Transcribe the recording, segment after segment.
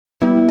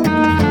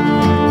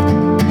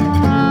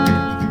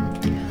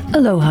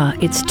Aloha,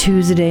 it's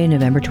Tuesday,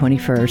 November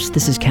 21st.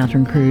 This is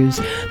Catherine Cruz.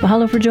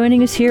 Mahalo for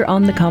joining us here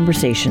on The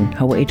Conversation,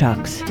 Hawaii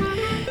Talks.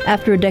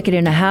 After a decade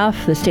and a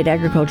half, the State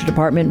Agriculture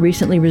Department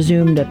recently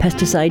resumed a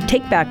pesticide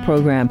take-back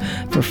program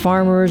for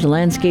farmers,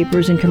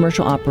 landscapers, and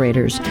commercial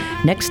operators.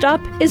 Next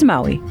stop is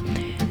Maui.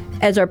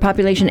 As our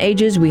population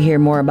ages, we hear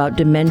more about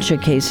dementia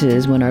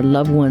cases when our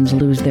loved ones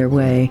lose their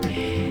way.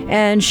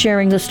 And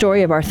sharing the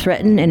story of our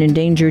threatened and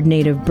endangered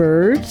native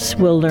birds,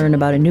 we'll learn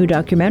about a new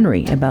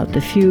documentary about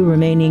the few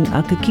remaining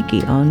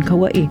ʻakikiki on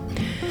Kauaʻi.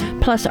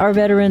 Plus, our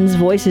Veterans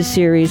Voices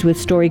series with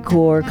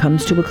StoryCorps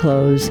comes to a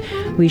close.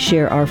 We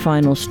share our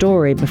final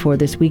story before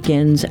this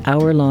weekend's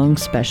hour-long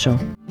special.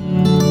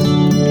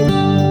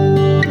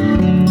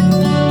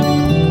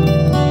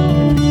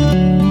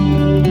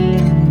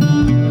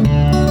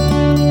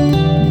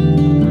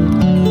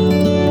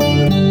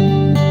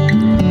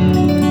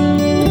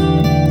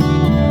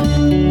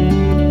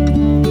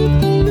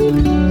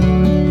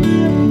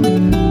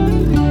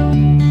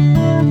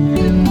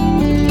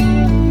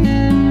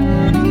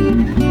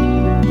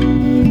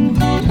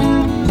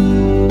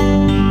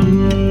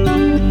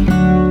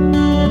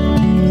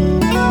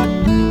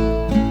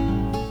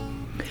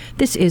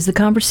 This is The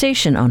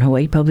Conversation on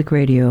Hawaii Public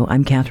Radio.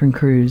 I'm Catherine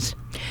Cruz.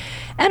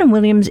 Adam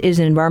Williams is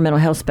an environmental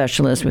health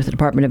specialist with the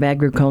Department of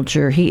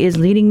Agriculture. He is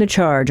leading the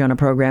charge on a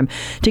program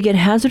to get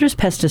hazardous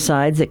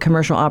pesticides that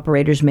commercial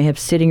operators may have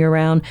sitting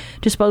around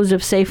disposed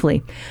of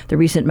safely. The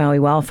recent Maui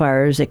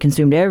wildfires that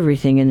consumed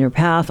everything in their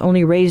path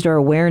only raised our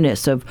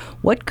awareness of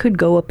what could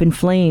go up in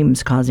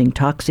flames, causing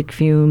toxic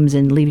fumes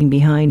and leaving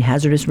behind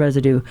hazardous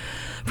residue.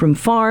 From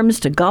farms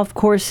to golf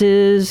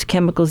courses,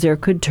 chemicals there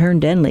could turn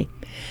deadly.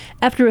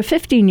 After a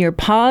 15-year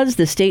pause,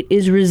 the state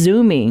is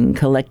resuming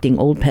collecting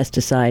old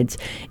pesticides.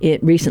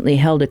 It recently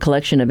held a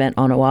collection event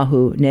on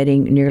Oahu,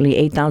 netting nearly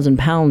 8,000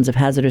 pounds of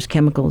hazardous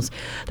chemicals.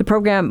 The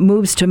program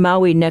moves to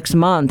Maui next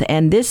month,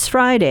 and this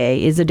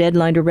Friday is the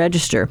deadline to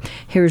register.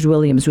 Here's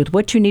Williams with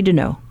what you need to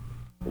know.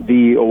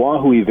 The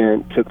Oahu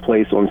event took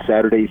place on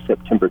Saturday,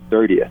 September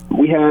 30th.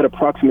 We had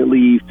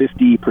approximately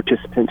 50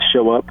 participants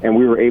show up, and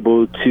we were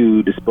able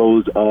to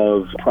dispose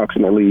of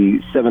approximately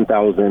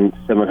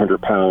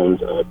 7,700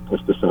 pounds of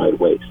pesticide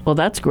waste. Well,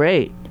 that's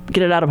great.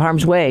 Get it out of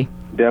harm's way.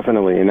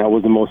 Definitely, and that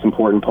was the most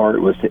important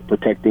part, was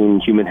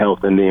protecting human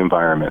health and the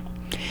environment.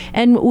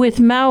 And with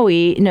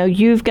Maui,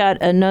 you've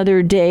got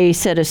another day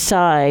set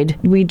aside.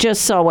 We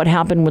just saw what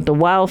happened with the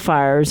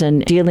wildfires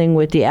and dealing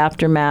with the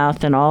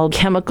aftermath and all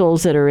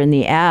chemicals that are in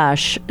the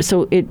ash.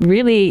 So it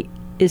really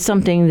is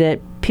something that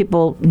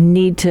people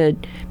need to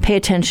pay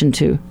attention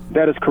to.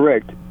 That is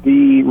correct.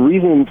 The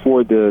reason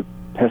for the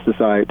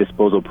pesticide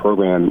disposal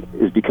program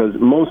is because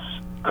most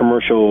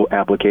commercial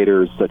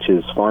applicators, such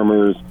as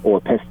farmers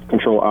or pest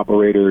control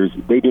operators,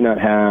 they do not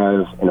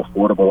have an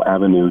affordable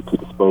avenue to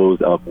dispose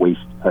of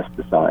waste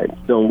pesticides.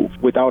 So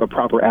without a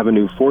proper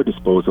avenue for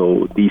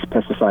disposal, these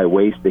pesticide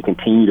wastes, they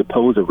continue to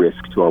pose a risk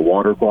to our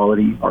water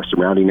quality, our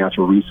surrounding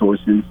natural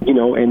resources,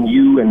 and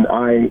you and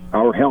I,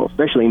 our health,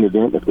 especially in the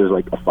event if there's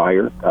like a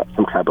fire,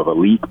 some type of a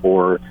leak,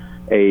 or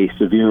a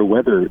severe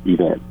weather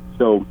event.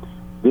 So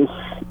this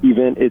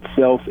event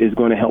itself is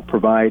going to help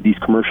provide these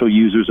commercial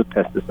users of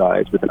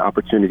pesticides with an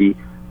opportunity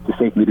to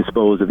safely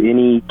dispose of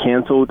any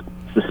canceled,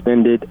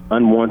 suspended,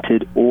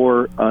 unwanted,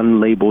 or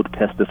unlabeled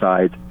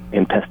pesticides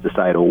and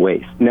pesticidal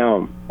waste.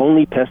 Now,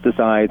 only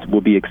pesticides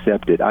will be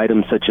accepted.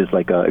 Items such as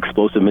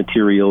explosive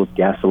materials,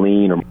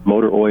 gasoline or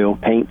motor oil,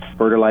 paints,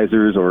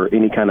 fertilizers, or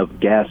any kind of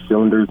gas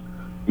cylinders,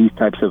 these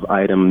types of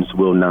items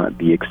will not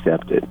be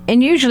accepted.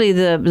 And usually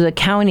the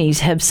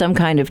counties have some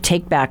kind of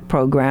take-back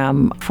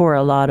program for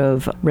a lot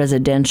of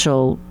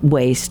residential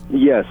waste.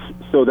 Yes,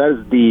 so that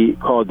is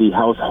called the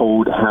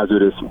Household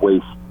Hazardous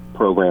Waste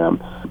Program.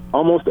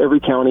 Almost every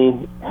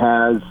county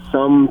has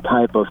some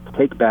type of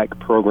take-back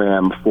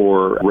program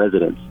for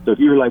residents. So if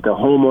you're like a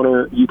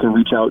homeowner, you can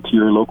reach out to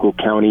your local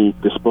county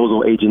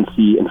disposal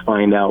agency and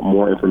find out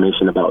more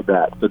information about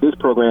that. So this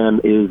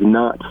program is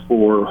not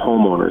for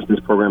homeowners. This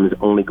program is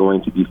only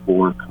going to be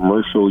for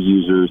commercial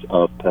users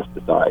of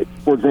pesticides.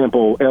 For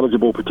example,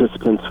 eligible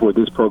participants for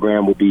this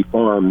program will be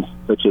farms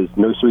such as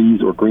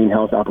nurseries or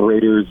greenhouse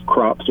operators,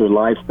 crops or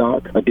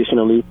livestock.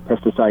 Additionally,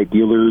 pesticide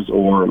dealers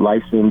or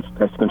licensed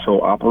pest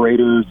control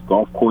operators,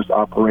 golf course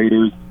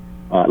operators,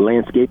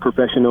 landscape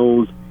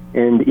professionals,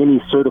 and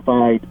any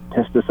certified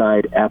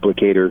pesticide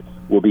applicator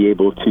will be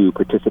able to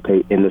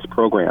participate in this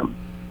program.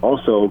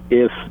 Also,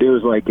 if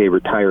there's like a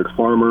retired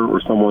farmer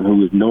or someone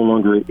who is no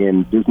longer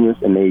in business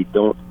and they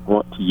don't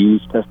want to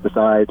use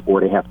pesticides,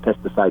 or they have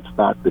pesticide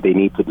stock that they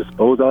need to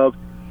dispose of,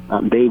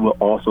 they will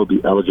also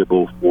be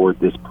eligible for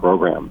this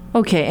program.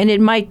 Okay, and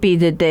it might be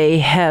that they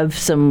have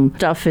some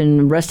stuff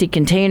in rusty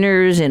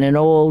containers in an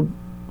old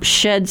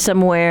shed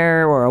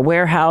somewhere or a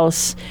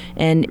warehouse,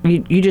 and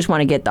you just want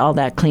to get all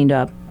that cleaned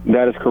up.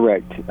 That is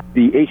correct.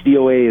 The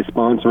HDOA is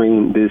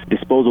sponsoring this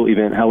disposal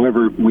event.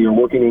 However, we are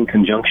working in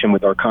conjunction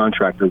with our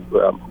contractor,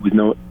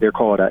 they're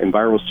called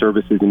Environmental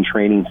Services and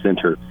Training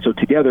Center. So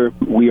together,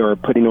 we are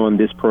putting on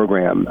this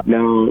program.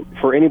 Now,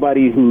 for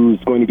anybody who's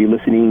going to be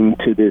listening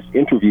to this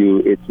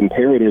interview, it's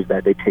imperative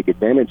that they take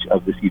advantage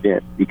of this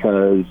event,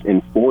 because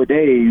in 4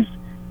 days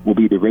will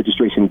be the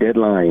registration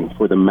deadline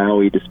for the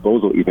Maui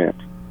disposal event.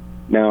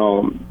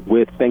 Now,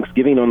 with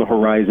Thanksgiving on the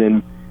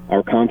horizon,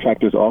 our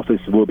contractor's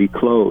office will be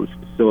closed.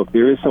 So if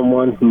there is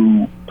someone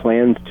who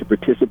plans to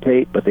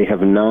participate but they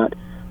have not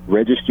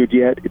registered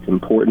yet, it's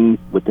important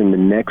within the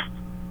next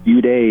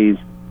few days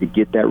to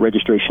get that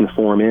registration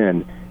form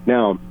in.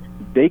 Now,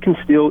 they can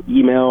still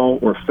email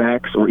or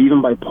fax or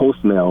even by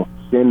post mail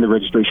send the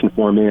registration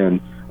form in,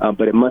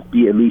 but it must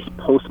be at least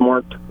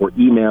postmarked or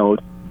emailed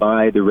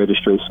by the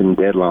registration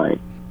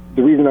deadline.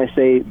 The reason I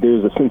say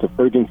there's a sense of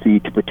urgency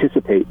to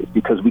participate is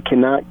because we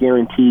cannot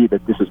guarantee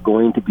that this is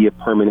going to be a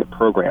permanent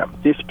program.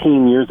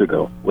 15 years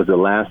ago was the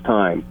last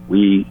time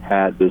we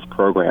had this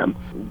program.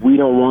 We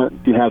don't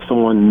want to have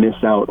someone miss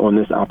out on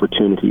this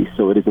opportunity,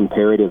 so it is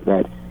imperative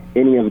that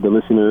any of the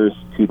listeners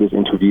to this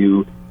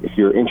interview, if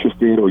you're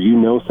interested or you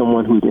know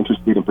someone who's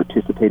interested in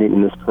participating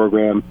in this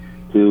program,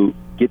 to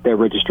get that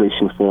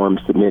registration form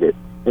submitted.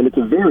 And it's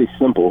a very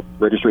simple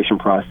registration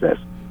process.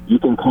 You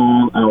can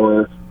call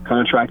our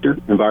contractor,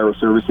 Environmental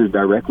Services,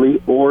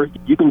 directly, or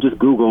you can just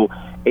Google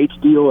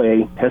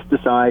HDOA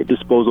Pesticide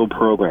Disposal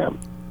Program.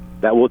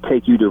 That will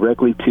take you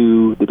directly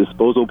to the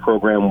disposal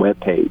program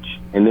webpage.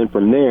 And then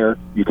from there,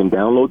 you can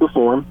download the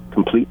form,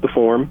 complete the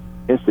form,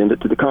 and send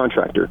it to the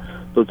contractor.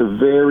 So it's a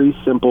very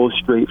simple,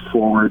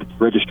 straightforward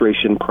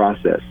registration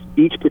process.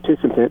 Each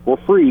participant, for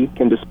free,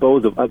 can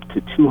dispose of up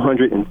to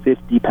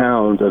 250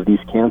 pounds of these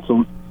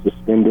canceled,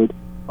 suspended,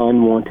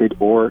 unwanted,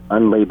 or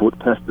unlabeled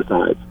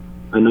pesticides.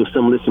 I know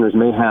some listeners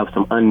may have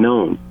some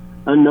unknowns.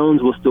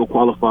 Unknowns will still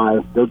qualify.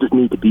 They'll just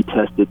need to be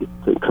tested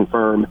to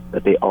confirm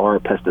that they are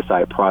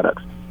pesticide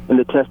products. And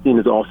the testing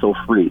is also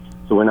free,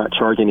 so we're not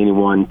charging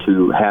anyone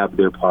to have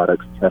their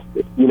products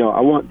tested.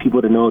 I want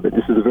people to know that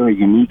this is a very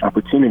unique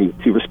opportunity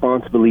to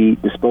responsibly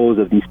dispose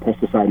of these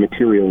pesticide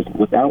materials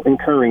without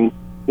incurring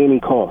any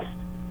cost.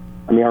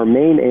 Our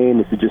main aim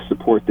is to just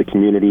support the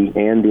community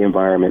and the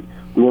environment.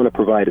 We want to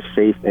provide a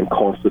safe and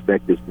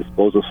cost-effective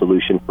disposal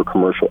solution for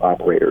commercial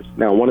operators.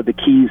 Now, one of the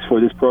keys for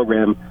this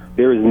program,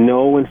 there is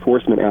no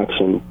enforcement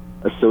action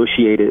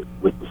associated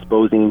with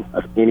disposing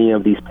of any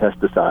of these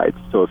pesticides.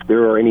 So if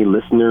there are any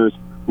listeners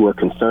who are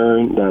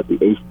concerned that the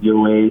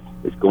HDOA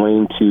is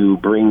going to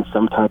bring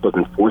some type of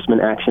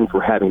enforcement action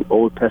for having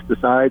old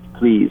pesticides,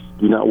 please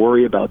do not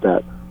worry about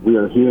that. We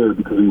are here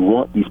because we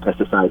want these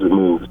pesticides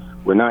removed.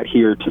 We're not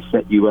here to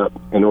set you up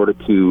in order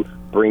to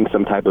bring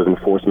some type of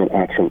enforcement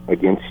action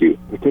against you.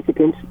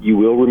 Participants, you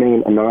will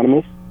remain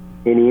anonymous.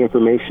 Any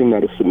information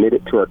that is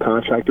submitted to our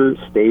contractor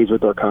stays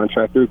with our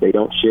contractor. They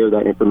don't share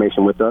that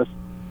information with us.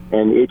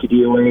 And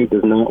HDOA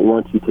does not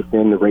want you to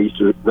send the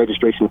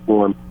registration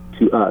form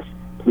to us.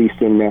 Please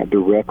send that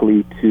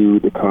directly to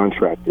the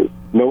contractor.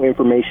 No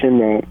information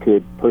that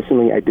could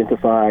personally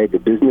identify the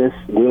business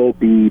will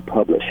be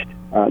published.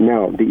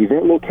 Now, the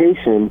event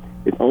location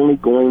is only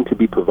going to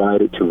be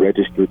provided to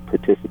registered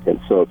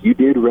participants. So if you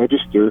did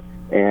register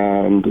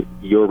and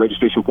your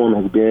registration form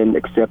has been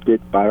accepted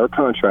by our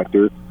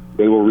contractor,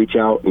 they will reach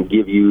out and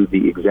give you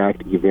the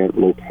exact event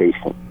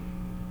location.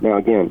 Now,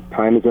 again,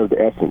 time is of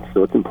the essence,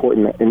 so it's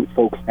important that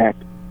folks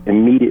act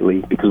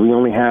immediately because we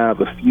only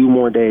have a few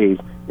more days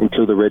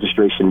until the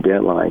registration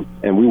deadline.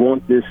 And we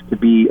want this to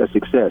be a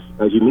success.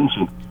 As you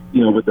mentioned,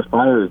 with the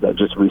fires that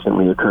just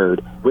recently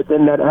occurred,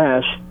 within that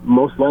ash,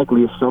 most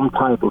likely is some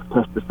type of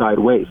pesticide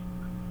waste.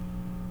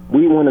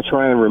 We want to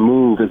try and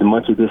remove as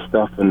much of this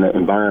stuff in the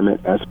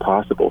environment as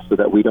possible so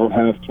that we don't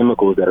have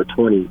chemicals that are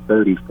 20,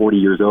 30, 40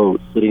 years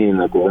old sitting in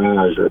a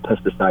garage or a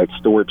pesticide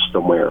storage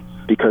somewhere,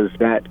 because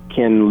that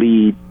can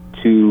lead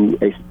to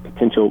a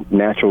potential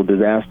natural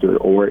disaster,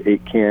 or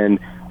it can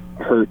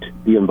hurt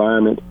the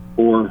environment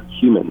or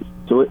humans.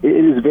 So it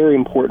is very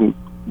important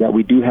that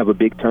we do have a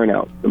big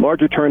turnout. The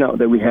larger turnout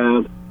that we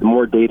have, the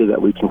more data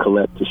that we can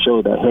collect to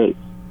show that, hey,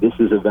 this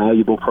is a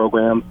valuable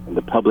program, and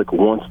the public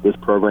wants this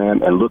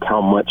program, and look how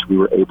much we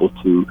were able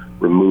to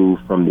remove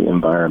from the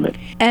environment.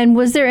 And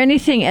was there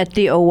anything at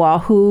the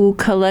Oahu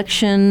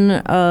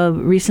collection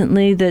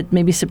recently that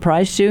maybe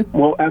surprised you?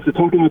 Well, after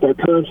talking with our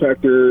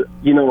contractor,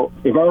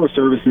 Environmental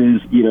Services,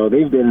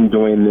 they've been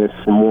doing this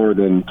for more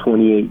than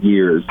 28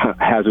 years,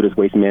 hazardous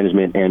waste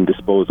management and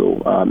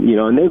disposal,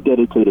 and they've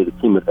dedicated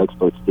a team of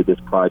experts to this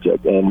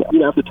project. And,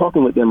 after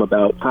talking with them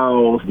about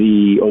how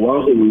the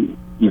Oahu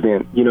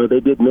event, they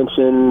did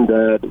mention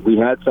that we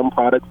had some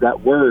products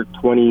that were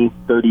 20,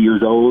 30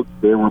 years old.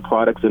 There were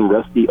products in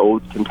rusty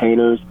old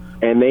containers,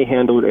 and they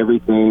handled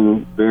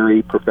everything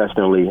very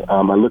professionally.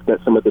 I looked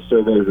at some of the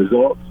survey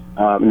results.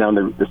 Now,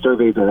 the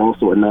surveys are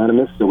also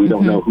anonymous, so we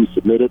don't know who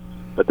submitted,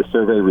 but the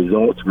survey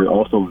results were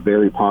also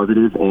very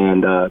positive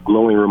and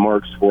glowing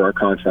remarks for our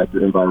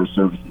contractor, Environmental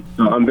Services.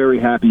 So I'm very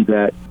happy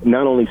that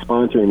not only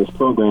sponsoring this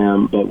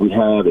program, but we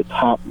have a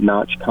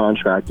top-notch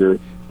contractor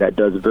that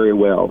does very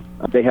well.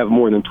 They have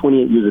more than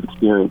 28 years of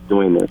experience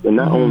doing this, and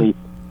not only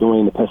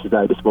doing the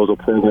pesticide disposal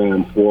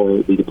program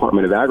for the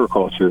Department of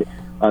Agriculture,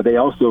 they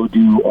also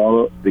do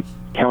all of the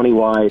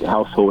countywide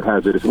household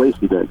hazardous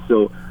waste events.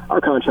 So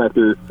our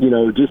contractor,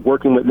 just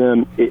working with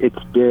them,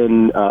 it's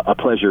been a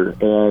pleasure.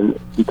 And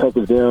because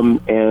of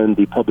them and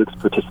the public's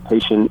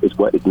participation is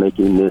what is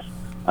making this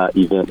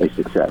event a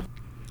success.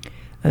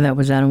 And that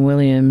was Adam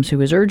Williams, who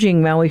was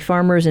urging Maui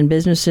farmers and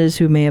businesses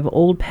who may have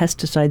old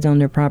pesticides on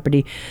their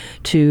property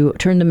to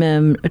turn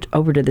them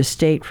over to the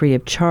state free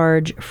of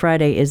charge.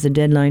 Friday is the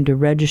deadline to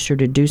register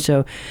to do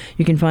so.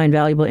 You can find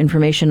valuable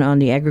information on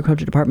the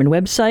Agriculture Department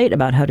website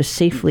about how to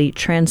safely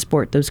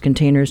transport those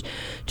containers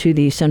to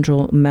the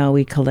Central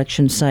Maui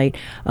collection site.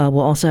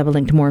 We'll also have a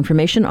link to more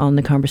information on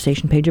the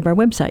conversation page of our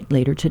website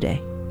later today.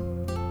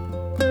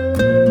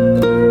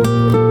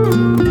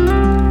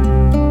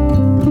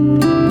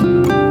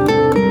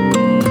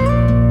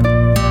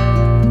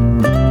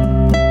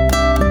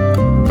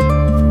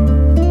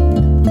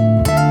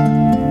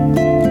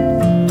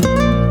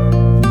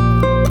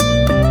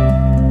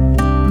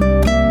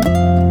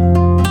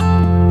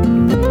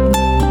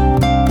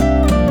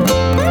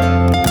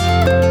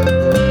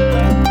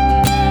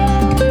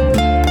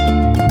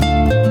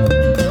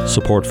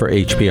 Support for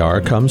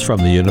HPR comes from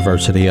the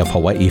University of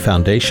Hawaii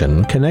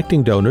Foundation,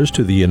 connecting donors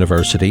to the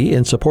university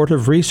in support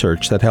of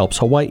research that helps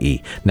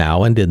Hawaii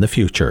now and in the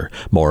future.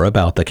 More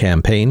about the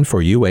campaign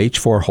for UH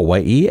for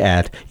Hawaii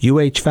at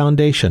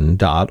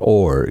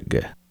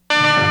uhfoundation.org.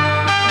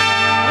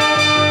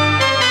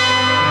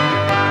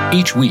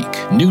 Each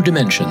week, New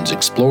Dimensions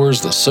explores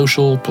the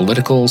social,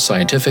 political,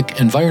 scientific,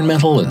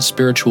 environmental, and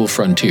spiritual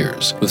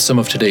frontiers with some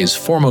of today's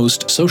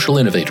foremost social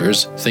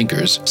innovators,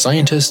 thinkers,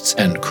 scientists,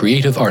 and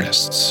creative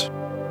artists.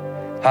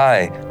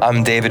 Hi,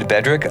 I'm David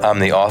Bedrick. I'm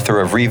the author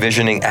of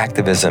Revisioning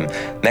Activism.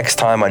 Next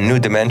time on New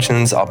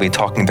Dimensions, I'll be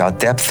talking about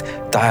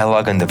depth,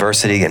 dialogue, and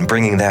diversity and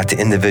bringing that to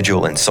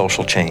individual and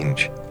social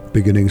change.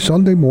 Beginning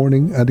Sunday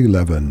morning at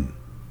 11.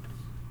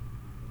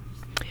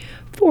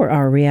 For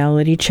our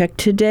reality check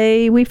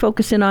today, we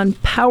focus in on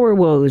power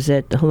woes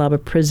at the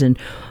Halava Prison.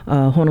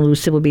 Honolulu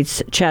Civil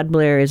Beat's Chad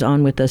Blair is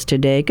on with us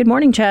today. Good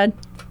morning, Chad.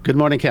 Good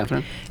morning,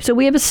 Catherine. So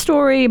we have a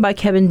story by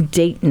Kevin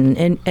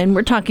Dayton, and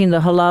we're talking the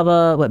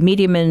Halava,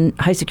 medium and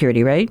high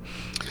security, right?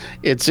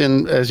 It's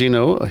in, as you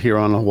know, here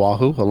on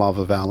Oahu,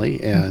 Halava Valley,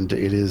 and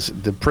it is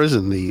the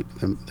prison, the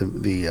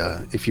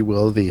if you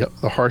will, the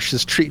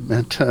harshest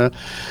treatment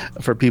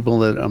for people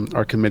that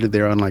are committed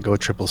there, unlike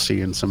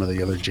OCCC and some of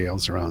the other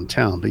jails around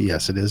town. But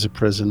yes, it is a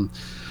prison,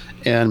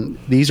 and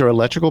these are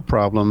electrical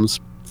problems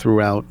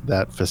throughout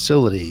that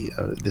facility.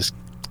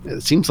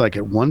 It seems like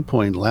at one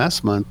point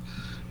last month,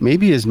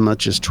 maybe as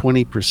much as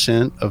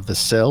 20% of the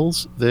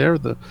cells there,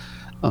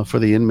 for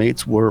the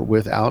inmates were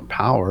without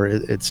power.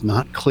 It's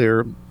not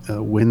clear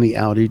when the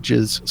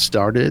outages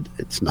started.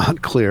 It's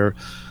not clear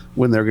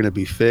when they're going to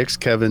be fixed.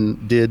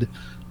 Kevin did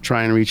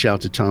try and reach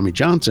out to Tommy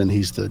Johnson.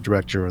 He's the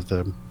director of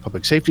the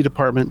Public Safety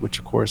Department, which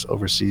of course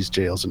oversees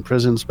jails and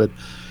prisons, but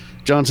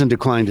Johnson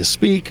declined to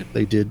speak.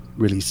 They did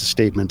release a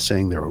statement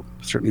saying they're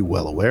certainly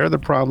well aware of the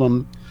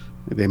problem.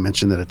 They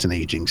mentioned that it's an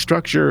aging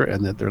structure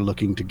and that they're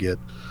looking to get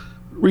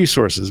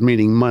resources,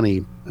 meaning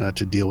money,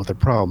 to deal with the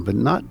problem, but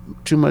not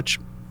too much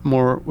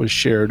more was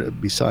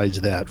shared besides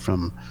that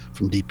from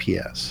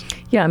DPS.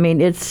 Yeah, I mean,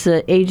 it's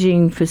an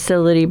aging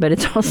facility, but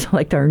it's also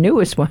like our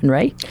newest one,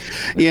 right?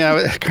 Yeah,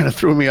 it kind of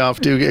threw me off,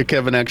 too.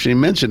 Kevin actually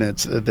mentioned it,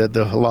 that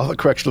the Halava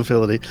Correctional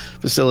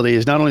Facility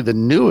is not only the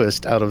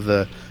newest out of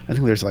I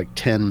think there's like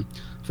 10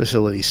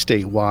 facilities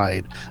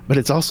statewide, but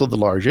it's also the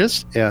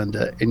largest, and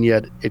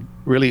yet it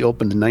really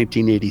opened in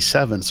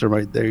 1987. So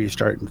right there you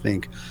start and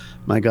think,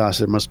 my gosh,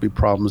 there must be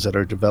problems that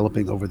are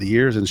developing over the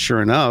years, and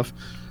sure enough,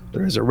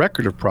 there is a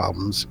record of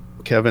problems.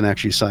 Kevin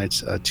actually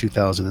cites a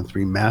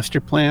 2003 master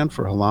plan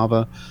for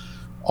Halava,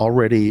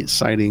 already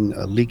citing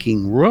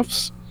leaking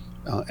roofs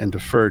and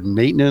deferred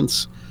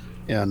maintenance.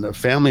 And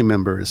family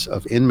members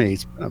of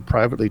inmates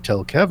privately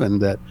tell Kevin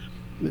that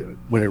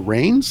when it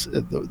rains,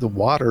 the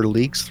water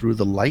leaks through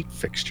the light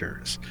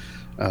fixtures.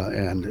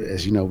 And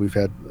as you know,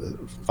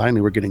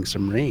 finally we're getting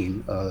some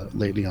rain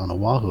lately on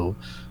Oahu.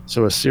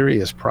 So a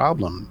serious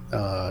problem.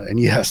 And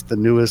yes, the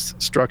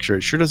newest structure,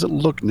 it sure doesn't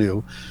look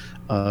new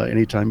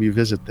anytime you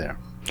visit there.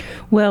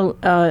 Well,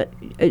 a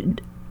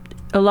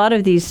lot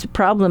of these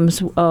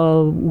problems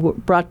were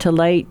brought to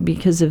light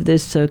because of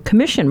this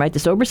commission, right?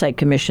 This oversight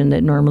commission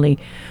that normally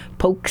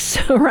pokes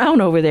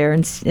around over there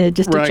and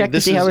just to check to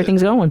see how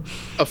everything's going.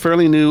 A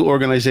fairly new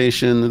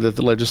organization that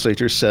the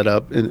legislature set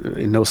up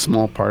in no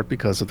small part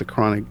because of the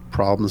chronic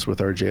problems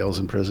with our jails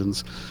and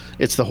prisons.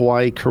 It's the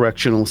Hawaii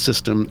Correctional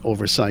System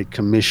Oversight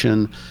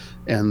Commission.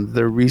 And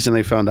the reason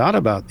they found out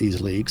about these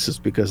leaks is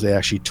because they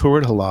actually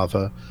toured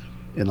Halava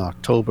in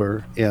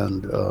October,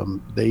 and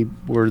they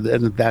were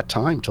at that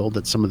time told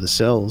that some of the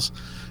cells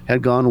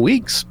had gone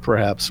weeks,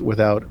 perhaps,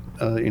 without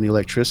any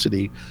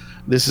electricity.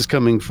 This is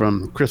coming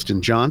from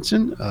Kristen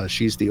Johnson.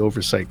 She's the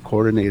oversight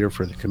coordinator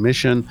for the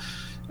commission.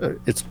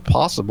 It's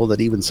possible that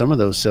even some of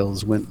those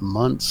cells went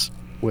months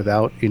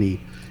without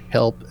any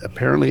help.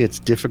 Apparently, it's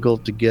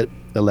difficult to get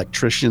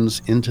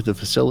electricians into the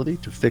facility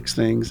to fix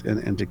things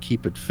and to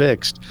keep it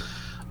fixed.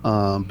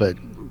 But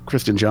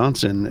Kristen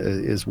Johnson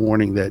is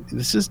warning that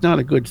this is not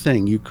a good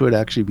thing. You could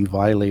actually be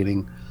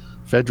violating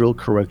federal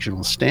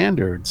correctional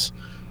standards.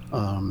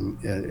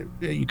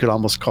 You could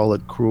almost call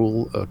it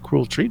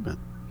cruel treatment.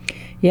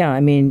 Yeah,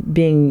 I mean,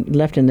 being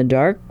left in the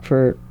dark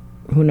for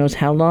who knows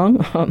how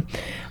long.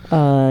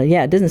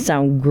 It doesn't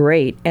sound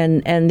great.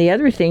 And the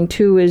other thing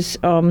too is,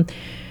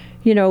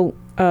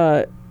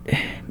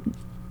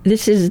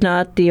 this is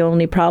not the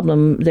only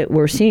problem that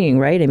we're seeing,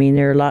 right? I mean,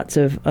 there are lots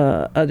of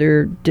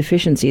other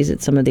deficiencies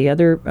at some of the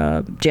other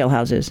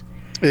jailhouses.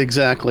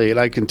 Exactly. And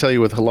I can tell you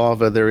with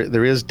Halawa,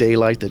 there is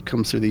daylight that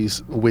comes through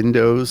these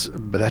windows,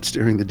 but that's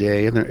during the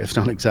day. And it's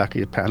not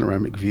exactly a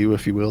panoramic view,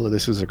 if you will.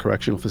 This is a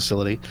correctional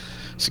facility.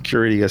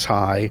 Security is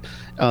high.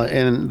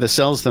 And the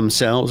cells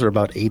themselves are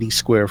about 80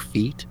 square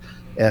feet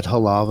at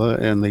Halawa,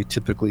 and they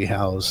typically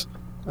house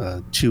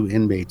 2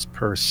 inmates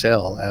per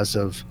cell. As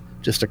of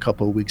just a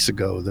couple of weeks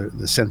ago,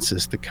 the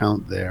census, the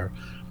count there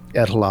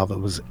at Halawa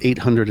was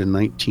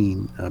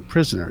 819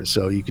 prisoners.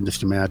 So you can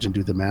just imagine,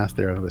 do the math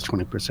there, with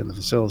 20% of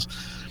the cells,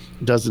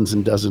 dozens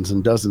and dozens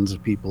and dozens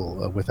of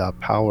people without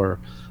power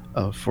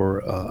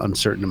for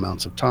uncertain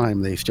amounts of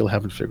time. They still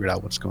haven't figured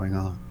out what's going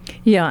on.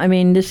 Yeah, I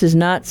mean, this is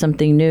not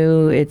something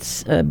new.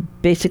 It's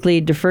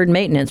basically deferred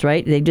maintenance,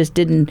 right? They just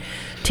didn't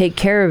take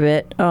care of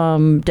it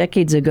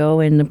decades ago,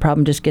 and the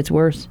problem just gets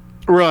worse.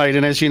 Right,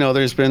 and as you know,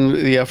 there's been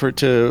the effort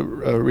to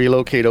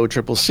relocate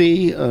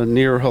OCCC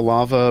near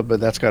Halawa,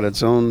 but that's got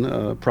its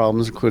own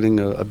problems,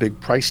 including a big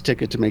price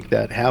ticket to make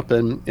that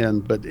happen.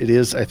 But it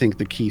is, I think,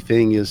 the key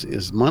thing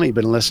is money.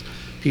 But unless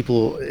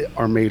people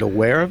are made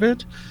aware of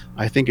it,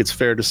 I think it's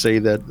fair to say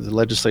that the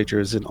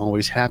legislature isn't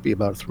always happy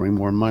about throwing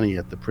more money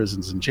at the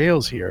prisons and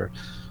jails here.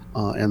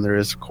 And there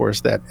is, of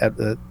course,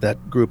 that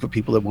group of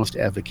people that wants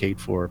to advocate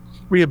for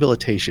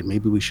rehabilitation.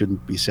 Maybe we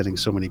shouldn't be sending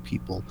so many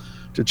people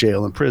to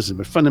jail and prison.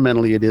 But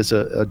fundamentally, it is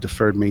a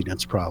deferred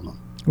maintenance problem.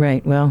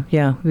 Right. Well,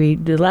 yeah.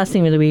 The last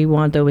thing that we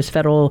want, though, is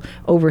federal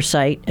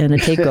oversight and a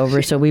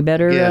takeover. So we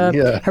better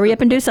hurry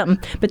up and do something.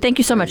 But thank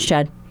you so much,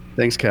 Chad.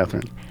 Thanks,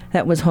 Catherine.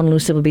 That was Honolulu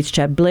Civil Beat's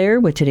Chad Blair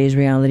with today's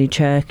Reality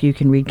Check. You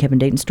can read Kevin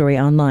Dayton's story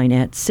online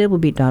at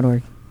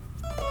civilbeat.org.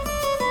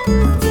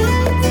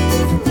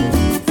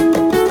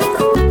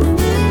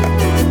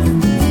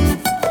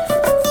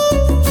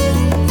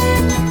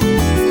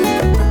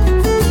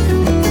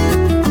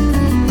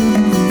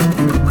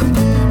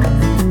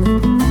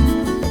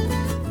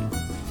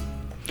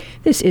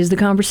 This is The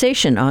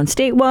Conversation on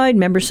statewide,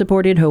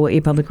 member-supported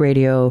Hawaiʻi Public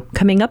Radio.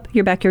 Coming up,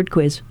 your backyard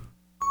quiz.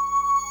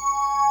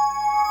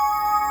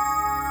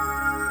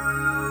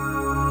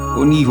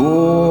 Oni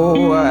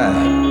hoa,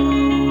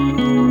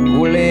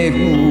 ole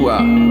hua,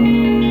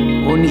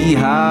 oni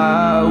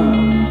hau,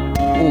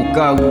 o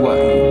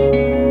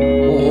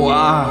Kauaʻi, o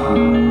Oahu,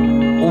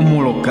 o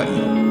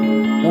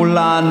Molokaʻi, o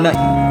Lanai,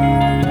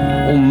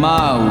 o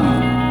Maui,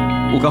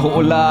 o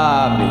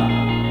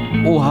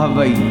Kahoʻolawe, o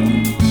Hawaiʻi.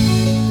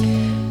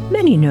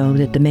 Many know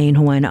that the main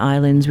Hawaiian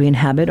islands we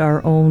inhabit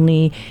are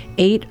only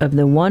 8 of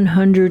the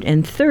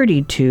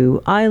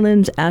 132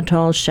 islands,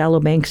 atolls,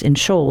 shallow banks, and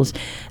shoals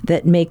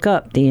that make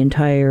up the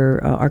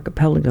entire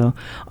archipelago.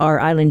 Our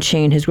island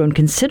chain has grown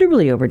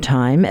considerably over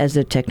time as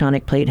the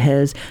tectonic plate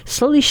has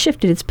slowly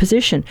shifted its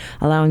position,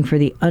 allowing for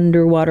the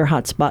underwater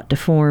hotspot to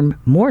form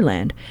more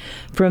land.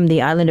 From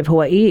the island of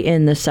Hawaii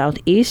in the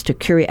southeast to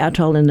Kure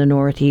Atoll in the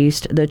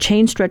northeast, the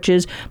chain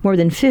stretches more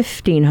than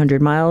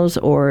 1,500 miles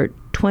or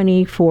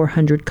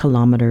 2,400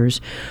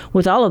 kilometers.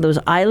 With all of those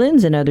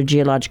islands and other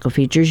geological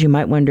features, you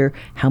might wonder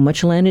how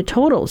much land it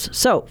totals.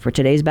 So, for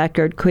today's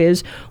backyard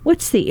quiz,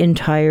 what's the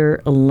entire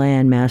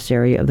landmass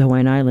area of the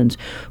Hawaiian Islands?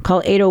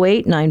 Call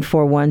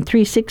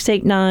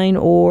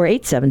 808-941-3689 or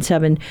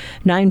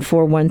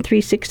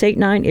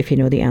 877-941-3689 if you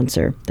know the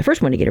answer. The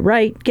first one to get it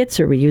right gets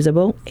a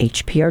reusable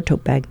HPR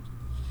tote bag.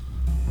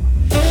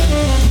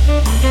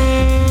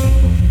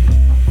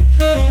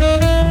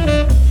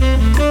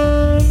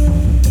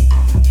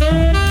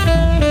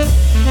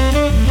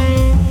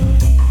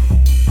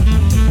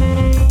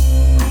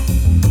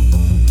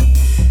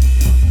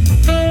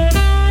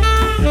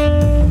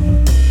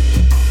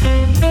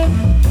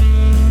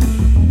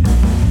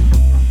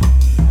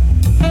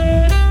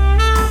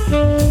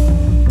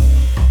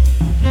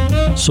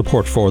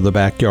 Support for the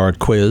Backyard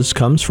Quiz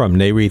comes from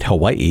NAREIT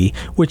Hawaii,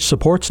 which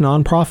supports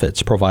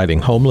nonprofits providing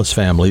homeless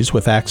families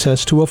with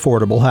access to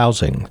affordable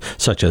housing,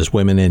 such as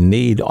Women in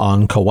Need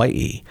on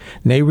Kauaʻi.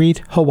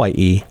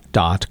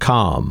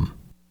 NAREITHawaii.com.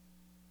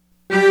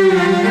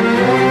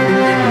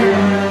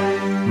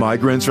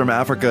 Migrants from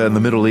Africa and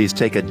the Middle East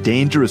take a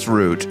dangerous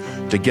route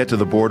to get to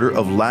the border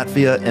of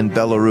Latvia and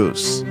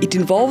Belarus. It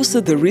involves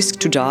the risk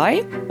to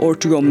die or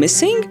to go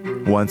missing.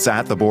 Once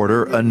at the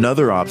border,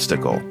 another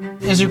obstacle.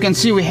 As you can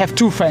see, we have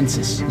 2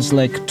 fences. It's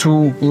like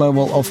 2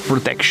 levels of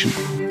protection.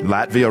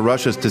 Latvia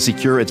rushes to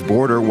secure its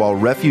border while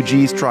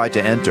refugees try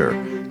to enter.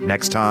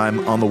 Next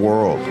time on The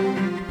World.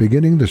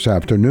 Beginning this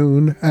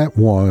afternoon at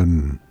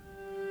 1.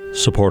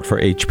 Support for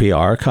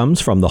HPR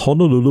comes from the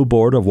Honolulu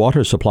Board of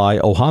Water Supply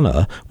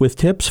Ohana with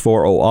tips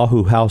for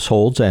Oahu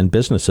households and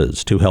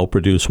businesses to help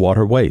reduce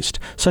water waste,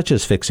 such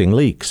as fixing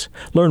leaks.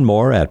 Learn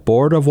more at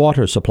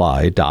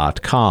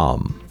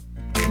boardofwatersupply.com.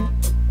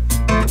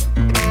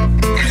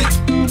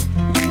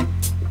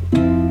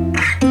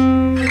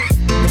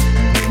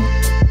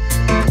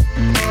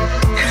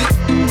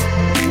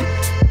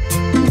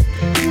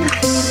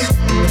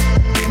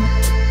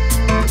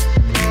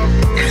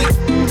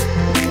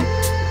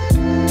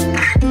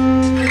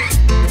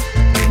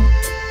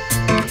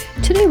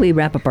 We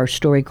wrap up our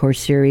StoryCorps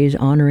series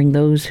honoring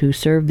those who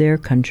serve their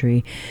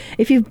country.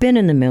 If you've been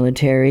in the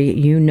military,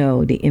 you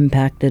know the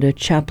impact that a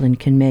chaplain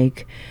can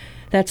make.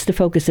 That's the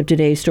focus of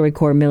today's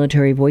StoryCorps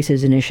Military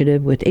Voices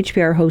initiative with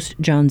HPR host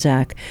John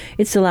Zak.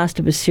 It's the last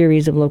of a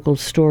series of local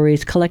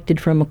stories collected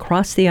from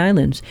across the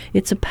islands.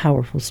 It's a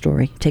powerful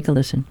story. Take a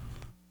listen.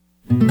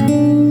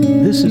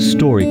 This is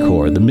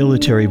StoryCorps, the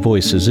Military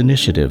Voices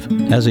Initiative.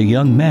 As a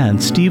young man,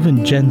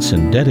 Stephen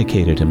Jensen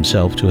dedicated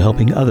himself to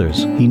helping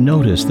others. He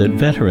noticed that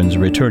veterans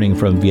returning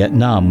from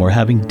Vietnam were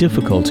having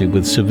difficulty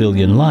with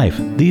civilian life.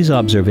 These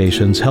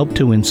observations helped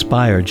to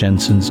inspire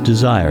Jensen's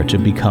desire to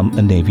become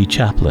a Navy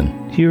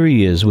chaplain. Here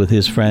he is with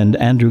his friend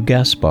Andrew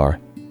Gaspar.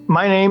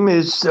 My name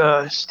is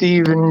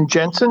Stephen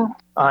Jensen.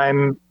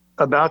 I'm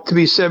about to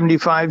be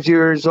 75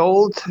 years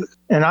old,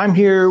 and I'm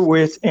here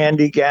with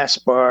Andy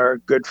Gaspar,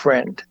 good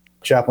friend.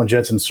 Chaplain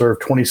Jensen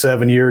served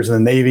 27 years in the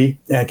Navy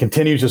and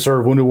continues to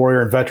serve wounded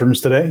warrior and veterans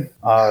today.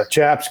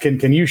 Chaps,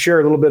 can you share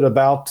a little bit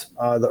about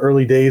the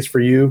early days for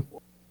you?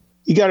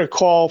 You got a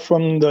call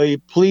from the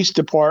police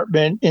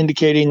department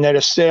indicating that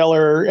a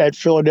sailor at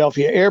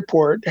Philadelphia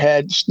Airport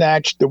had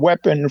snatched the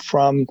weapon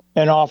from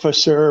an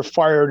officer,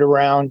 fired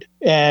around,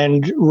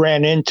 and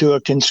ran into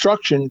a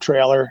construction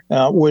trailer,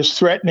 was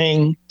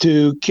threatening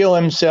to kill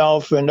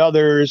himself and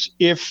others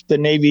if the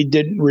Navy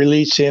didn't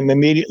release him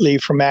immediately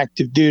from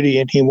active duty,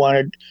 and he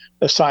wanted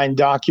a signed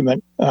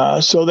document.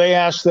 So they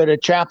asked that a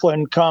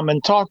chaplain come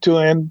and talk to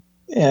him.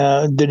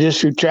 The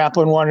district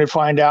chaplain wanted to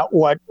find out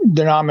what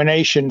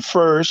denomination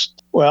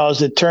first. Well,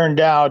 as it turned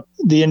out,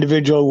 the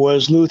individual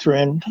was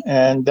Lutheran,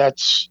 and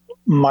that's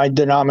my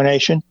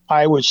denomination.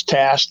 I was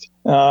tasked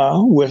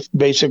with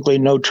basically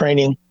no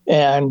training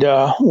and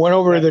went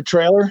over to the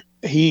trailer.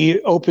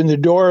 He opened the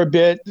door a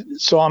bit,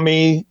 saw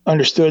me,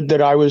 understood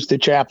that I was the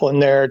chaplain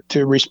there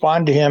to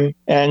respond to him.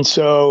 And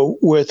so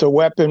with a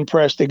weapon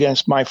pressed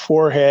against my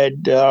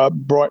forehead,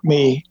 brought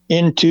me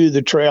into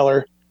the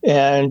trailer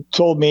and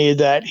told me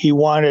that he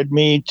wanted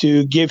me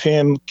to give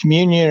him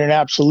communion and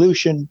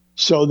absolution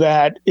so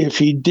that if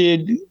he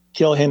did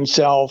kill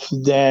himself,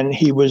 then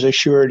he was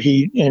assured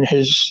he, in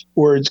his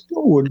words,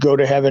 would go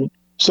to heaven.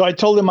 So I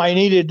told him I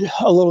needed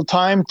a little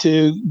time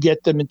to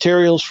get the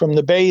materials from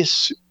the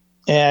base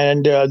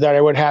and that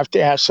I would have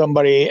to ask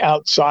somebody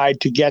outside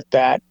to get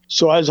that.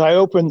 So as I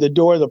opened the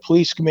door, the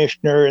police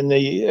commissioner and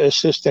the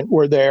assistant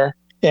were there,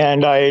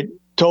 and I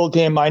told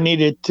him I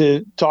needed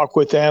to talk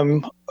with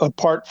them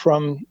apart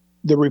from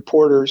the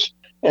reporters.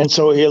 And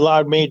so he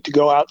allowed me to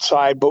go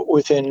outside, but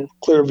within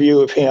clear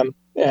view of him.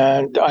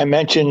 And I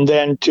mentioned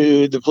then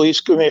to the police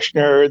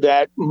commissioner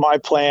that my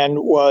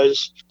plan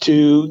was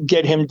to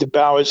get him to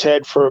bow his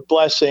head for a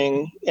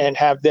blessing and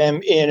have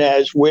them in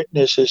as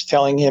witnesses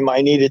telling him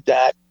I needed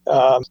that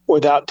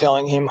without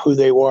telling him who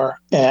they were.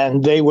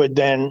 And they would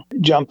then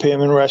jump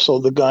him and wrestle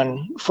the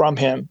gun from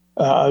him.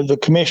 The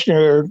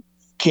commissioner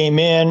came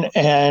in,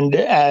 and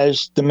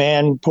as the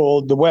man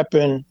pulled the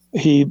weapon,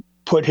 he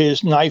put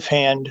his knife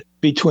hand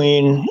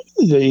between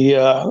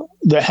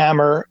the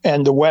hammer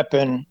and the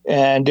weapon,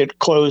 and it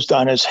closed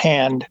on his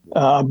hand.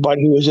 But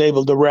he was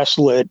able to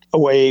wrestle it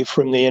away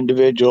from the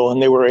individual,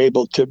 and they were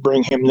able to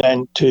bring him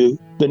then to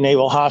the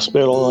Naval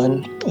Hospital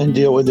and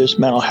deal with his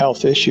mental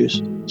health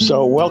issues.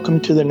 So welcome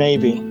to the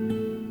Navy.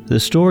 The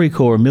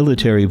StoryCorps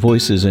Military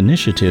Voices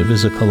Initiative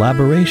is a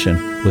collaboration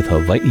with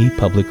Hawaiʻi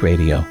Public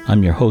Radio.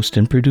 I'm your host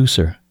and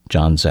producer,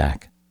 John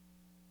Zak.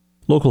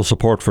 Local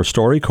support for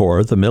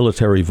StoryCorps, the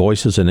Military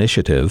Voices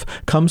Initiative,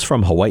 comes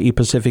from Hawaiʻi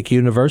Pacific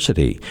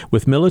University,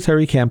 with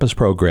military campus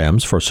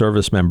programs for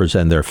service members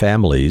and their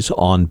families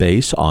on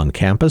base, on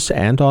campus,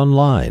 and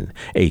online.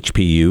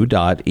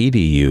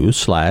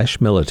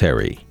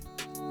 hpu.edu/military.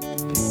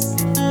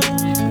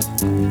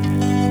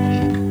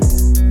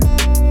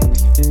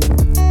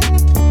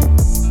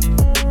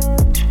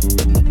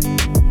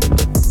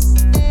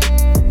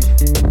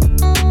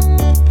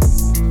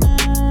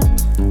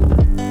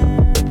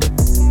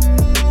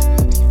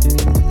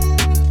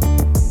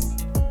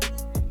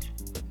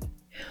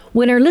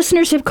 When our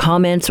listeners have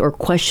comments or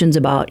questions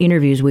about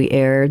interviews we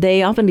air,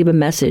 they often leave a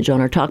message on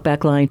our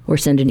Talkback line or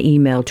send an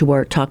email to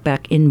our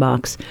Talkback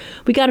inbox.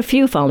 We got a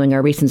few following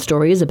our recent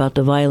stories about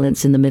the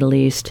violence in the Middle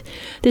East.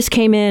 This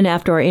came in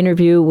after our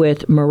interview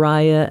with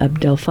Mariah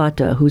Abdel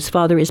Fattah, whose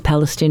father is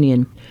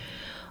Palestinian.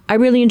 I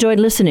really enjoyed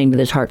listening to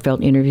this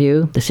heartfelt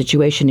interview. The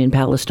situation in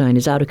Palestine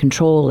is out of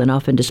control and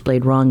often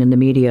displayed wrong in the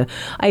media.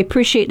 I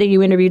appreciate that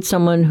you interviewed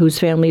someone whose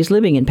family is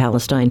living in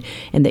Palestine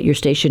and that your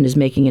station is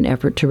making an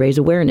effort to raise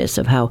awareness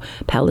of how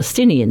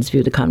Palestinians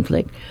view the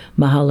conflict.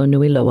 Mahalo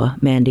nui loa,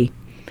 Mandy.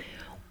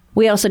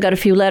 We also got a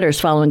few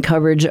letters following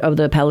coverage of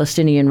the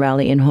Palestinian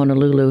rally in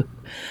Honolulu.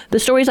 The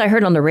stories I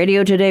heard on the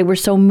radio today were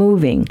so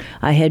moving.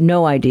 I had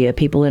no idea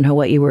people in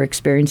Hawaii were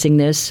experiencing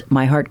this.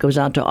 My heart goes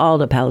out to all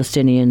the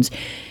Palestinians.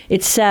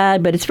 It's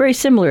sad, but it's very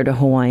similar to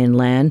Hawaiian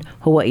land.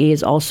 Hawaii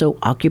is also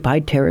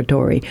occupied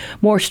territory.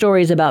 More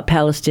stories about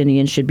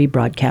Palestinians should be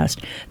broadcast.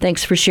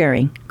 Thanks for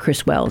sharing,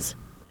 Chris Wells.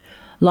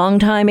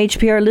 Longtime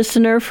HPR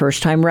listener,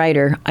 first-time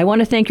writer, I want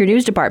to thank your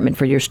news department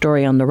for your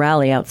story on the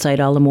rally outside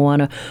Ala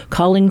Moana,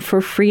 calling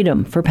for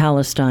freedom for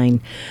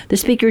Palestine. The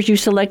speakers you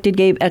selected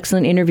gave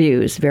excellent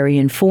interviews, very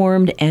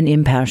informed and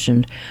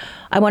impassioned.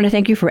 I want to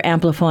thank you for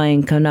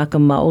amplifying Kanaka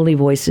Maoli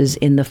voices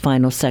in the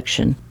final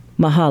section.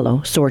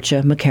 Mahalo,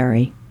 Sorcha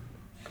Makari.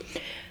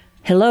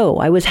 Hello,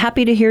 I was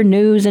happy to hear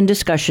news and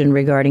discussion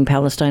regarding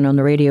Palestine on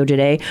the radio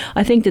today.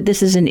 I think that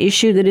this is an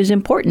issue that is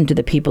important to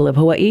the people of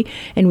Hawaii,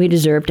 and we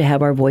deserve to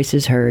have our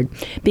voices heard.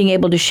 Being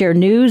able to share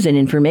news and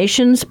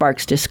information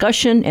sparks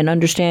discussion and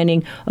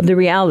understanding of the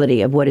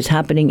reality of what is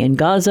happening in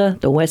Gaza,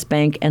 the West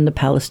Bank, and the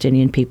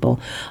Palestinian people.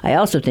 I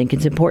also think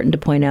it's important to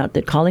point out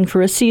that calling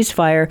for a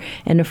ceasefire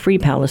and a free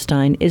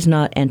Palestine is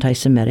not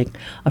anti-Semitic.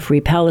 A free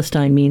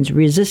Palestine means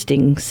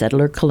resisting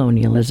settler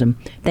colonialism.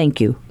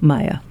 Thank you,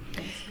 Maya.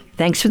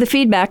 Thanks for the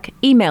feedback.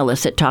 Email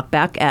us at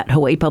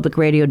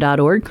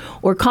talkback@hawaiipublicradio.org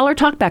or call our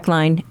talkback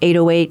line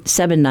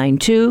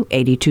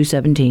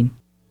 808-792-8217.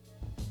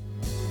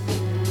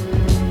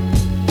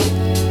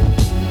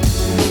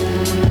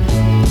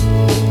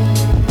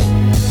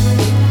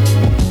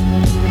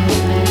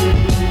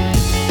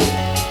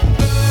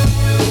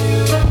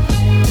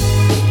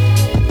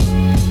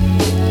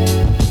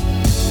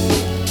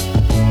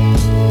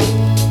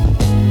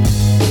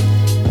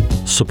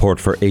 Support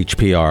for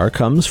HPR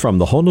comes from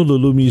the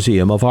Honolulu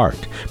Museum of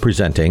Art,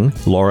 presenting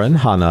Lauren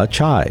Hana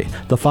Chai,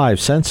 The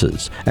Five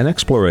Senses, an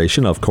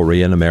exploration of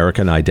Korean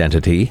American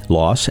identity,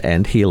 loss,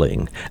 and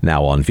healing.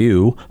 Now on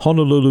view,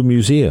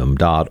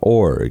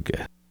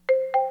 honolulumuseum.org.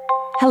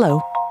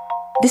 Hello,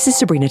 this is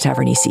Sabrina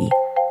Tavernisi,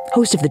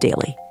 host of The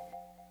Daily.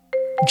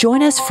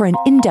 Join us for an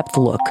in-depth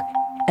look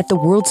at the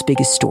world's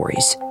biggest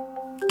stories.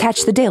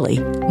 Catch The Daily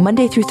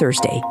Monday through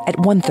Thursday at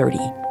 1:30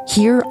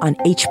 here on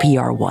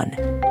HPR1.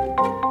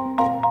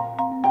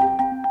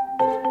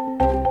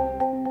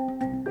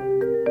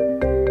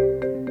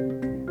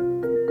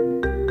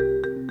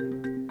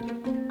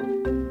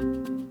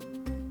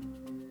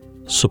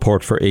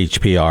 Support for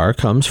HPR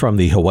comes from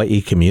the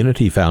Hawaii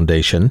Community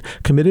Foundation,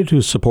 committed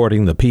to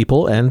supporting the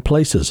people and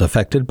places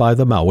affected by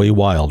the Maui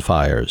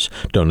wildfires.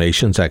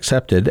 Donations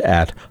accepted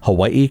at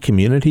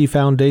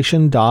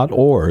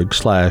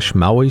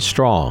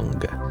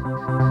hawaiicommunityfoundation.org/MauiStrong.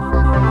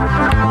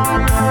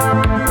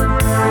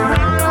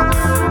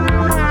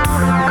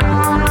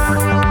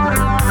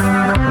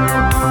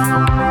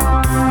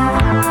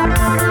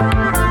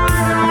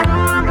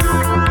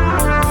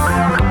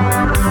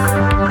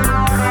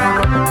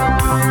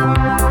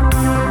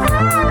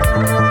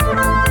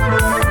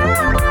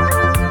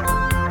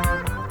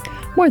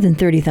 More than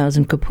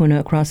 30,000 kupuna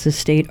across the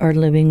state are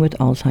living with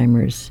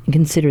Alzheimer's. And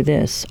consider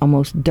this,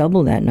 almost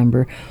double that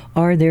number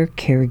are their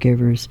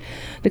caregivers.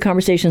 The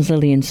Conversation's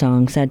Lillian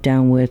Song sat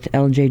down with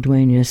L.J.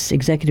 Duenas,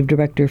 Executive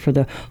Director for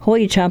the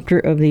Hawaii chapter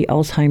of the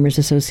Alzheimer's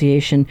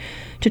Association,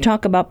 to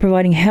talk about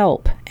providing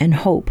help and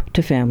hope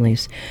to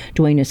families.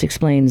 Duenas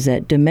explains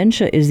that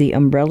dementia is the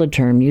umbrella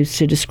term used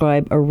to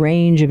describe a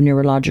range of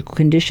neurological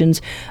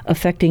conditions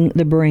affecting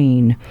the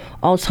brain.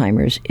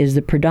 Alzheimer's is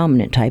the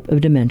predominant type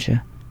of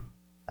dementia.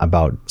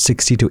 About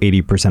 60 to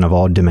 80% of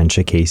all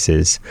dementia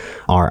cases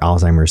are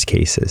Alzheimer's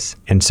cases.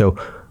 And so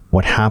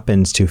what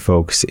happens to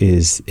folks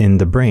is in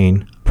the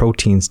brain,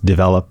 proteins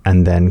develop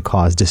and then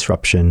cause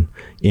disruption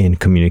in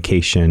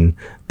communication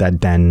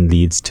that then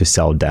leads to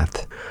cell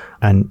death.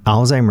 And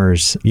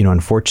Alzheimer's,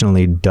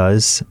 unfortunately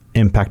does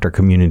impact our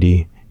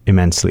community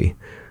immensely.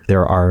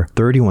 There are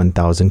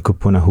 31,000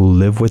 kupuna who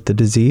live with the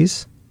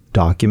disease,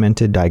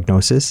 documented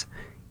diagnosis,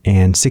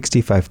 and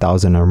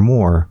 65,000 or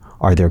more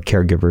are their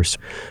caregivers.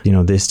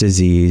 This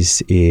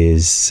disease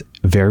is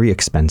very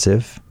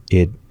expensive.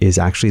 It is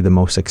actually the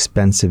most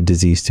expensive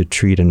disease to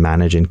treat and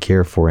manage and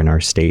care for in our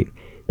state.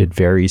 It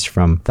varies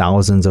from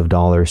thousands of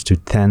dollars to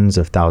tens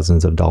of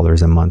thousands of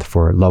dollars a month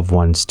for loved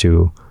ones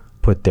to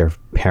put their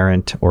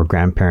parent or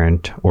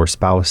grandparent or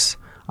spouse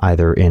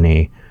either in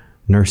a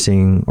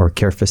nursing or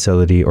care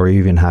facility or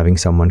even having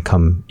someone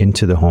come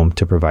into the home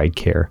to provide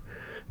care.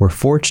 We're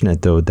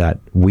fortunate, though, that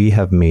we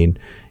have made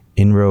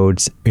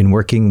inroads in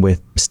working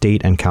with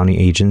state and county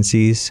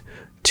agencies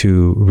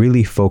to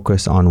really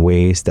focus on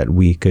ways that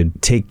we could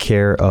take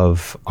care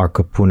of our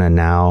kupuna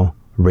now,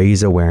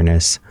 raise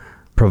awareness,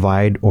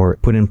 provide or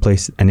put in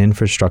place an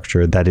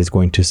infrastructure that is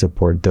going to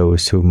support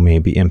those who may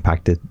be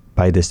impacted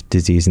by this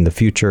disease in the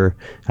future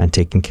and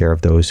taking care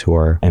of those who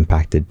are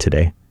impacted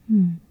today.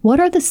 What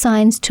are the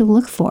signs to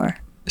look for?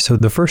 So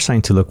the first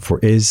sign to look for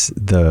is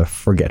the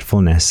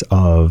forgetfulness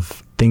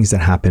of things that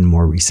happened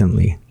more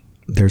recently.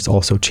 There's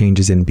also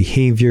changes in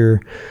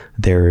behavior.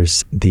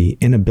 There's the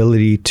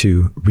inability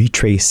to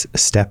retrace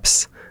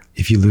steps.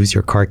 If you lose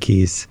your car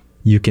keys,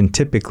 you can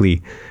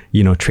typically,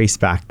 trace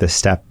back the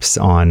steps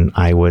on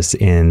I was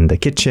in the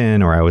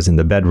kitchen or I was in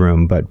the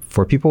bedroom. But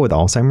for people with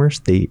Alzheimer's,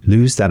 they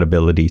lose that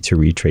ability to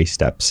retrace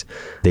steps.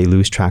 They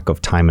lose track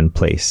of time and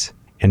place.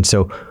 And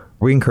so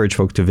we encourage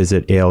folks to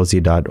visit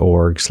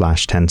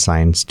alz.org/10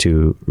 signs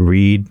to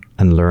read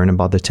and learn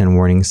about the 10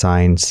 warning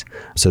signs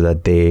so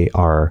that they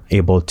are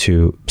able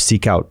to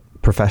seek out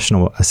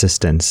professional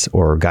assistance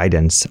or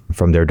guidance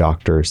from their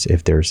doctors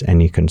if there's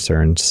any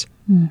concerns.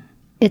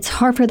 It's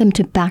hard for them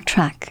to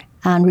backtrack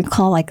and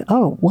recall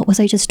what was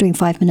I just doing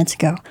 5 minutes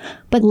ago?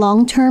 But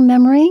long-term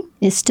memory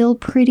is still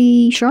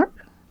pretty sharp?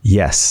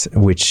 Yes,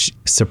 which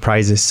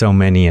surprises so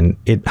many. And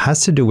it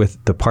has to do with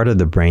the part of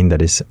the brain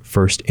that is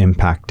first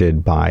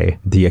impacted by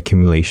the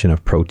accumulation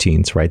of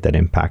proteins, right, that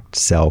impact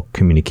cell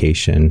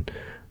communication,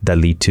 that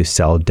lead to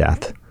cell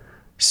death.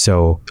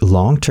 So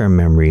long-term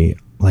memory,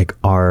 like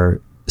our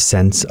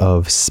sense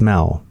of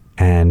smell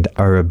and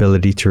our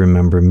ability to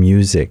remember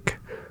music,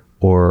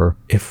 or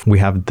if we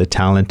have the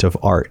talent of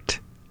art,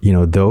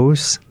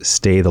 those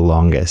stay the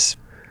longest.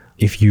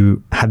 If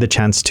you had the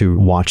chance to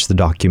watch the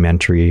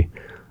documentary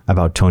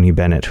about Tony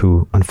Bennett,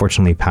 who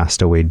unfortunately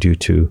passed away due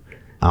to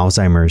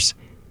Alzheimer's.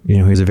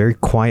 He was a very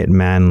quiet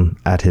man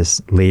at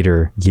his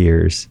later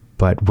years,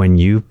 but when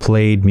you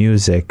played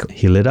music,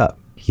 he lit up.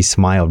 He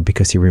smiled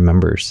because he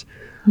remembers.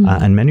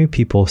 And many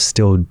people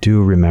still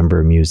do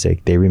remember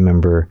music. They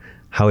remember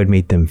how it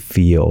made them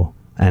feel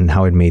and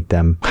how it made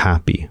them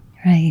happy.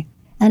 Right.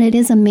 And it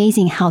is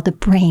amazing how the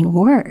brain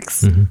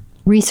works.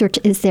 Research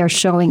is there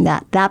showing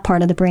that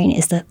part of the brain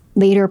is the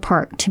later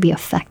part to be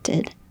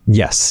affected.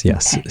 Yes.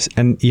 Okay.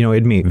 And,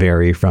 it may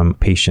vary from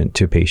patient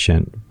to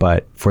patient,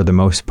 but for the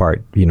most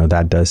part,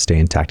 that does stay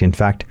intact. In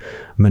fact,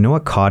 Manoa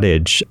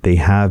Cottage, they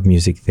have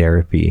music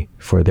therapy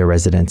for their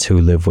residents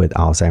who live with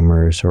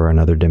Alzheimer's or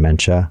another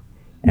dementia.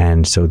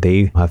 And so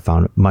they have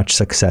found much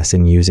success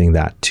in using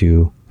that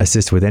to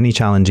assist with any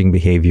challenging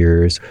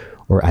behaviors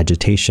or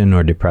agitation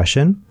or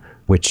depression,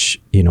 which,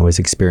 is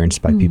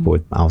experienced by people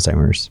with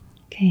Alzheimer's.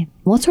 Okay.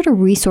 What sort of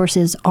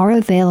resources are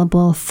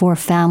available for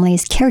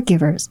families,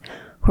 caregivers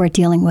who are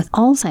dealing with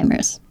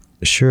Alzheimer's?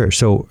 Sure.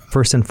 So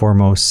first and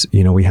foremost,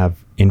 we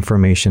have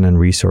information and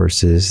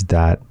resources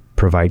that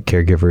provide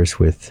caregivers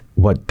with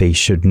what they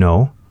should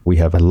know. We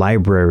have a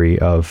library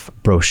of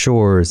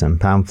brochures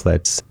and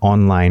pamphlets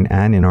online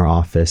and in our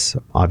office.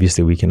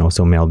 Obviously, we can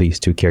also mail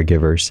these to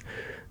caregivers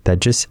that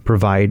just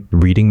provide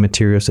reading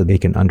material so they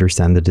can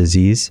understand the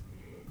disease.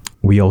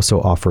 We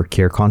also offer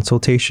care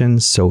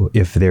consultations. So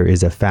if there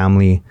is a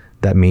family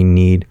that may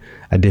need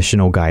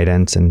additional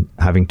guidance and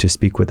having to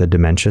speak with a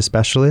dementia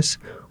specialist,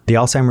 the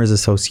Alzheimer's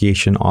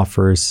Association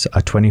offers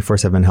a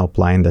 24/7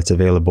 helpline that's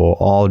available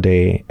all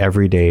day,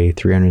 every day,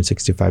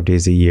 365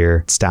 days a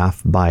year,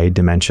 staffed by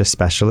dementia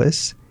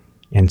specialists.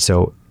 And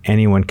so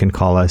anyone can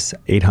call us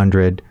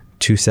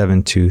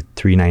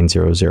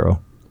 800-272-3900.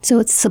 So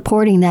it's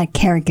supporting that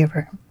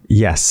caregiver.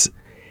 Yes.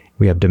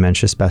 We have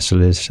dementia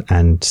specialists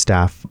and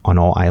staff on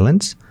all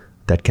islands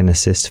that can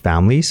assist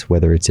families,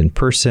 whether it's in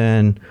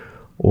person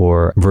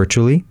or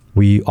virtually.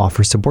 We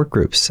offer support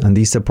groups, and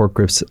these support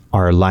groups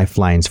are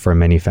lifelines for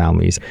many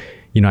families.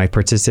 I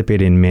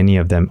participate in many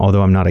of them,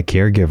 although I'm not a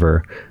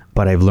caregiver,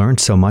 but I've learned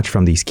so much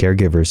from these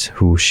caregivers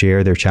who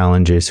share their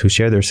challenges, who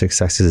share their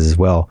successes as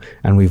well.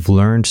 And we've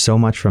learned so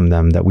much from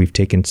them that we've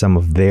taken some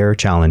of their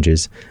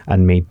challenges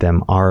and made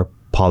them our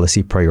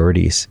policy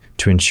priorities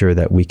to ensure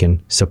that we can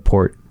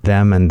support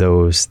them and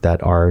those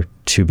that are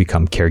to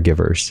become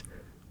caregivers.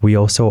 We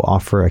also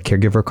offer a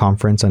caregiver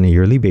conference on a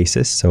yearly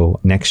basis. So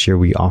next year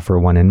we offer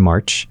one in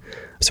March.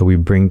 So we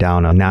bring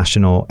down a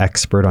national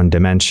expert on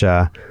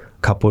dementia,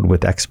 coupled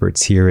with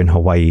experts here in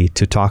Hawaii,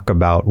 to talk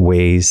about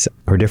ways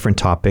or different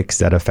topics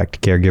that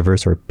affect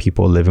caregivers or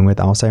people living with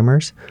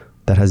Alzheimer's.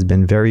 That has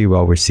been very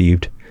well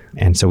received.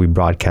 And so we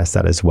broadcast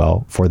that as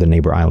well for the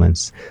neighbor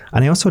islands.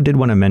 And I also did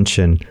want to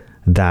mention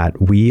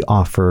that we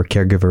offer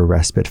caregiver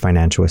respite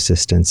financial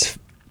assistance,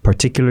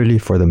 particularly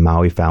for the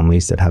Maui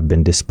families that have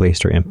been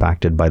displaced or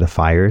impacted by the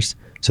fires.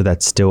 So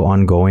that's still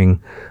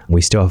ongoing.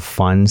 We still have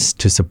funds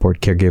to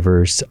support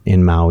caregivers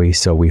in Maui.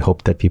 So we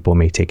hope that people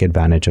may take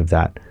advantage of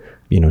that,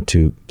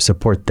 to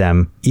support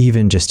them,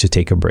 even just to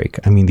take a break.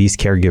 I mean, these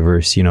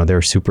caregivers, they're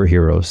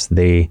superheroes.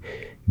 They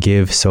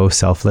give so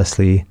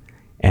selflessly,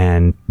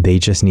 and they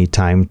just need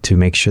time to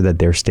make sure that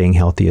they're staying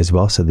healthy as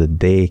well so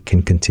that they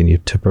can continue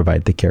to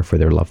provide the care for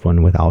their loved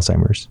one with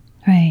Alzheimer's.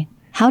 Right.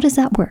 How does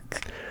that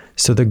work?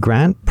 So the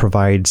grant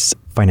provides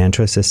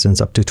financial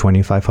assistance up to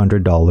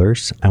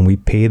 $2,500, and we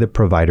pay the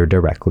provider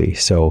directly.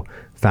 So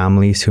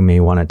families who may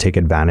want to take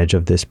advantage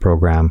of this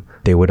program,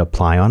 they would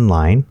apply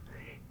online,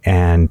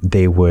 and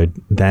they would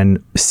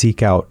then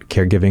seek out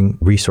caregiving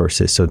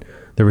resources. So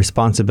the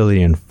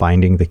responsibility in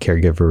finding the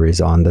caregiver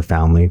is on the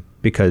family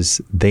because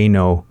they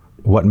know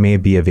what may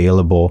be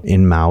available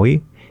in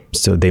Maui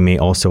So they may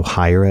also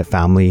hire a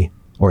family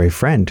or a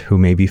friend who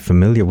may be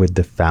familiar with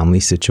the family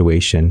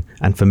situation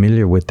and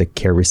familiar with the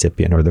care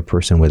recipient or the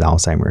person with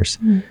Alzheimer's.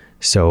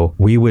 So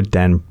we would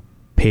then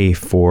pay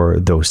for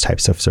those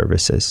types of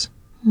services.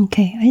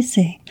 Okay, I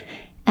see.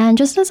 And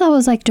just as I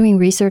was doing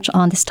research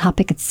on this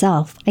topic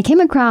itself, I came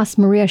across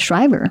Maria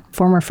Shriver,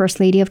 former First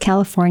Lady of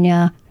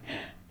California.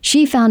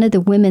 She founded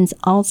the Women's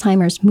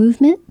Alzheimer's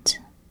Movement.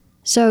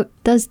 So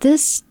does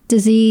this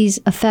disease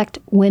affect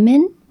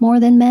women more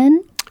than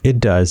men? It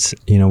does.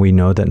 We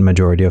know that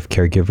majority of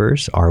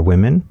caregivers are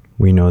women.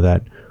 We know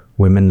that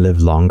women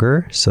live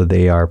longer, so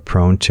they are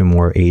prone to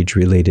more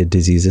age-related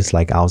diseases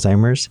like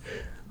Alzheimer's.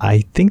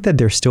 I think that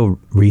there's still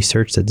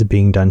research that's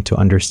being done to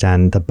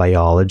understand the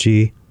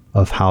biology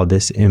of how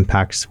this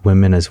impacts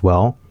women as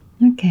well.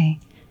 Okay.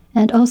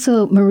 And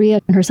also,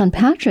 Maria and her son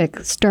Patrick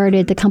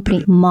started the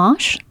company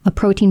MOSH, a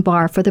protein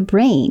bar for the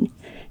brain.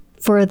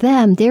 For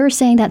them, they were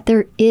saying that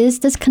there is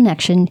this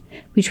connection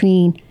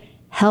between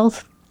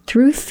health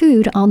through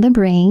food on the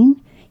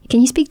brain.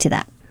 Can you speak to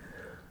that?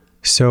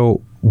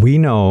 So we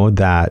know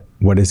that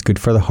what is good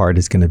for the heart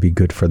is going to be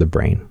good for the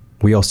brain.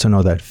 We also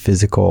know that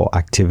physical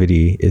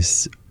activity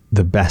is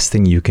the best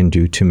thing you can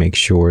do to make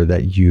sure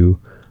that you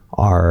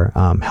are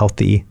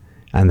healthy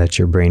and that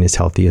your brain is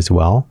healthy as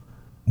well.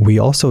 We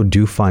also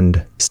do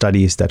fund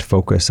studies that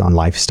focus on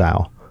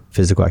lifestyle,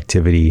 physical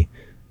activity,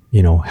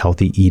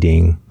 healthy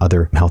eating,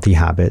 other healthy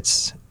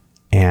habits.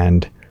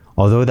 And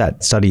although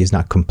that study is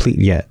not complete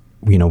yet,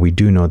 we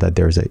do know that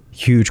there's a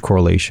huge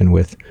correlation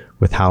with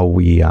how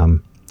we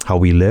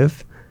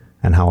live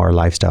and how our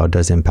lifestyle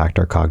does impact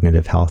our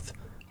cognitive health.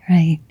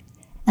 Right.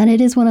 And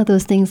it is one of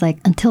those things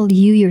until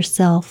you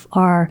yourself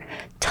are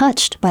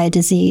touched by a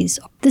disease,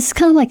 this is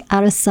kind of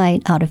out of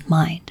sight, out of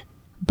mind.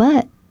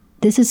 But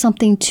this is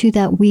something too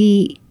that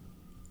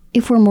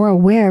if we're more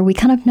aware, we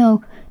kind of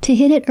know to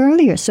hit it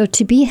earlier. So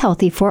to be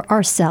healthy for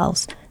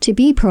ourselves, to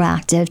be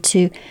proactive,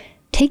 to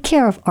take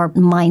care of our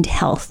mind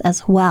health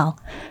as well.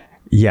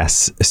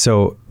 Yes.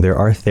 So there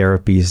are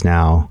therapies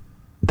now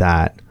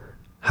that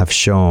have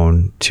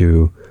shown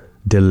to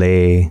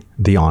delay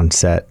the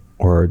onset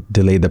or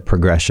delay the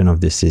progression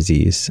of this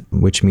disease,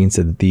 which means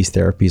that these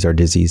therapies are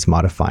disease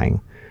modifying.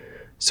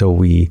 So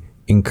we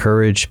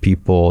encourage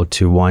people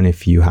to, one,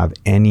 if you have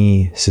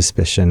any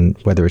suspicion,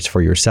 whether it's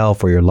for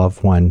yourself or your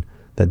loved one,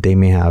 that they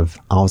may have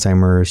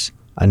Alzheimer's,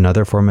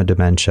 another form of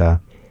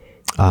dementia,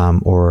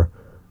 or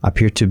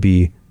appear to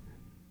be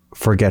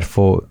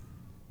forgetful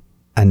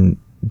and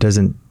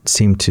doesn't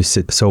seem to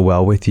sit so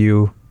well with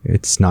you,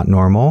 it's not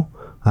normal,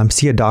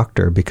 see a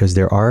doctor, because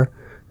there are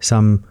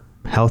some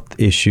health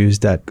issues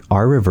that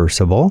are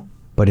reversible.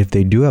 But if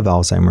they do have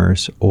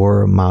Alzheimer's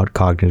or mild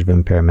cognitive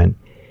impairment,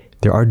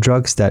 there are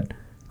drugs that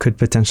could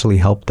potentially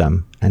help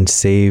them and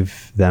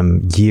save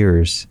them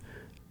years.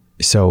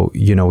 So,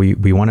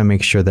 we want to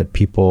make sure that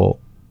people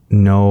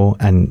know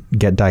and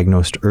get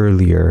diagnosed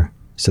earlier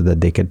so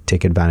that they could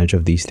take advantage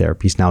of these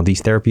therapies. Now,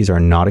 these therapies are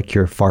not a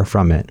cure, far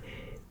from it,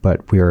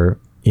 but we're,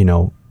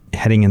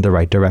 heading in the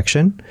right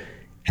direction.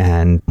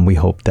 And we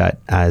hope that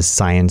as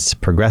science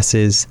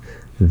progresses,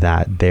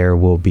 that there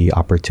will be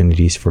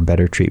opportunities for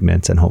better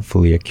treatments and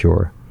hopefully a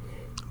cure.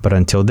 But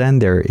until then,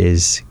 there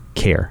is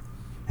care.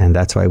 And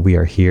that's why we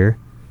are here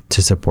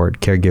to support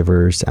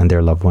caregivers and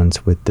their loved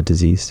ones with the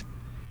disease.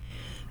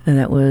 And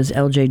that was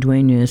L.J.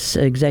 Duenas,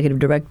 Executive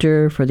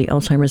Director for the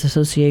Alzheimer's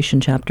Association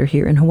chapter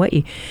here in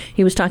Hawaii.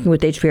 He was talking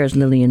with HPR's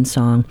Lillian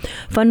Song.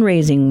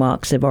 Fundraising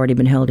walks have already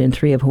been held in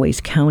 3 of Hawaii's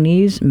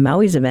counties.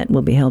 Maui's event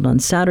will be held on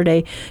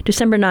Saturday,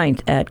 December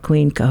 9th at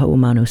Queen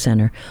Kaha'umanu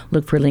Center.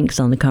 Look for links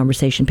on the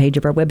conversation page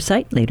of our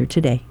website later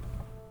today.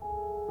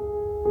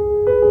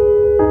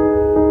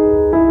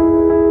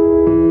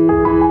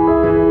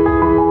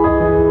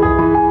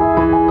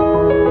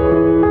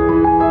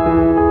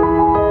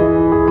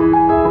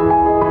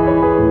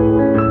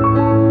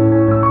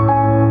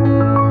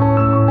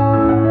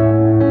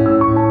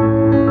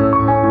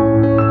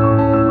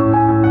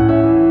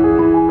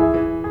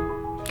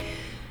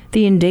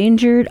 The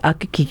endangered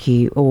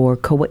ʻakikiki, or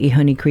Kauaʻi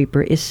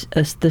honeycreeper, is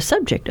the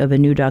subject of a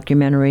new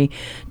documentary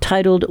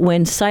titled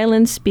When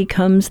Silence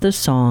Becomes the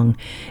Song.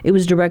 It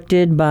was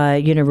directed by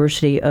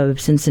University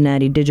of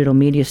Cincinnati digital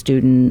media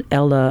student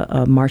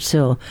Ella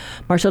Marcel.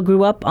 Marcel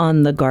grew up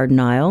on the Garden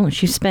Isle.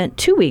 She spent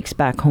 2 weeks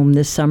back home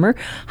this summer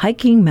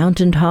hiking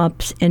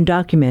mountaintops and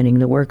documenting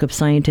the work of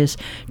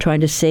scientists trying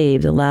to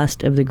save the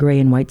last of the gray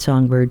and white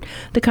songbird.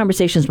 The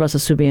Conversation's Russell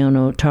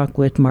Subiano talked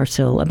with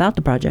Marcel about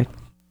the project.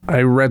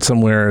 I read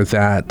somewhere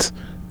that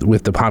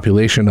with the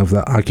population of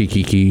the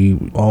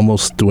ʻakikiki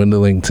almost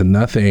dwindling to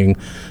nothing,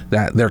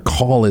 that their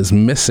call is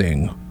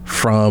missing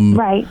from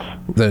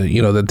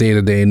the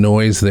day-to-day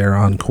noise there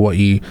on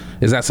Kauaʻi.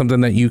 Is that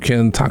something that you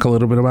can talk a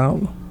little bit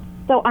about?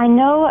 So I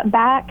know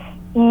back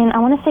in, I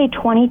want to say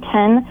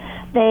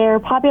 2010, their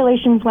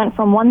populations went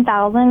from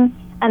 1,000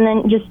 and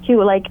then just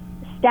to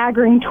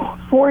staggering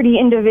 40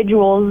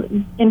 individuals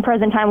in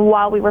present time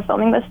while we were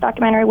filming this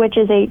documentary, which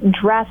is a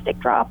drastic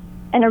drop.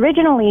 And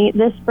originally,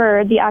 this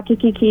bird, the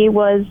ʻakikiki,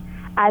 was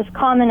as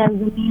common as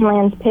the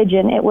mainland's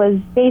pigeon. It was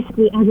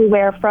basically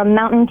everywhere from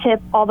mountain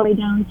tip all the way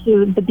down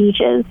to the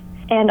beaches.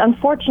 And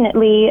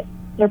unfortunately,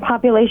 their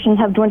populations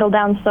have dwindled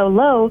down so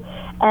low,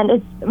 and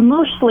it's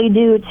mostly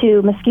due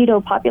to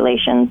mosquito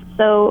populations.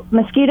 So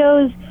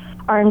mosquitoes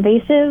are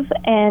invasive,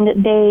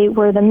 and they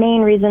were the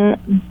main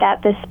reason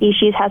that this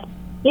species has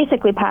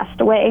basically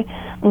passed away,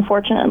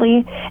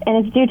 unfortunately,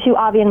 and it's due to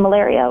avian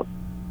malaria.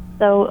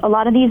 So a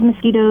lot of these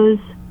mosquitoes,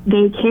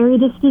 they carry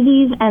this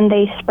disease and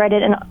they spread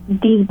it, and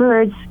these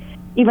birds,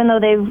 even though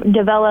they've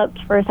developed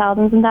for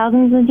thousands and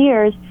thousands of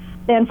years,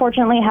 they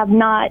unfortunately have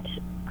not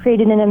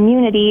created an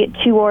immunity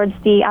towards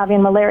the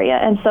avian malaria,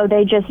 and so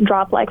they just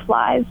drop like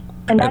flies.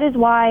 And that is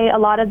why a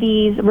lot of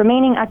these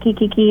remaining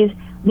ʻakikikis,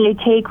 they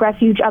take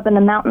refuge up in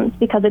the mountains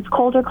because it's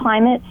colder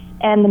climates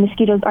and the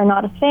mosquitoes are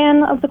not a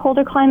fan of the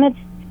colder climates.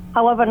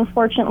 However,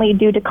 unfortunately,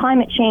 due to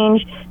climate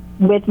change,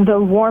 with the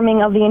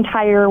warming of the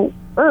entire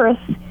Earth,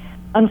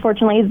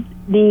 unfortunately,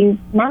 the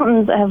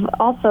mountains have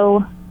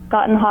also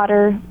gotten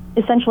hotter,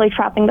 essentially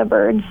trapping the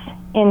birds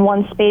in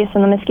one space,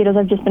 and the mosquitoes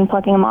have just been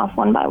plucking them off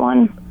one by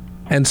one.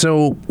 And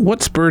so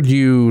what spurred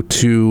you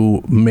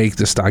to make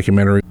this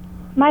documentary?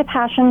 My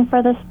passion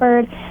for this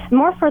bird,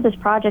 more for this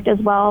project as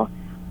well.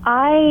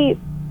 I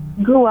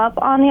grew up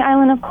on the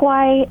island of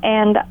Kauaʻi,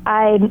 and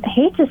I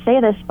hate to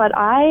say this, but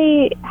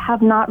I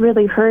have not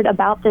really heard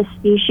about this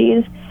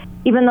species.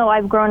 Even though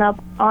I've grown up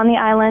on the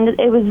island,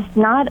 it was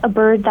not a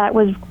bird that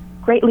was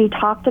greatly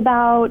talked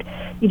about.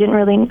 You didn't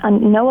really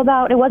know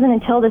about. It wasn't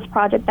until this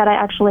project that I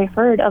actually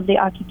heard of the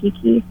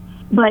ʻakikiki.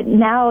 But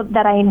now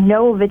that I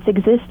know of its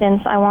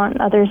existence, I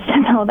want others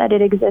to know that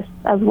it exists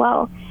as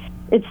well.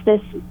 It's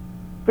this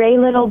gray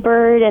little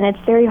bird, and it's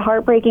very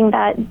heartbreaking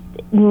that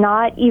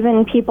not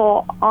even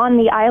people on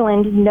the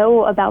island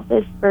know about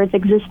this bird's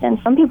existence.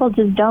 Some people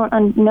just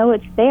don't know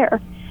it's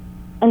there.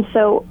 And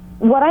so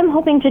what I'm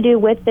hoping to do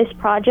with this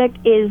project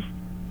is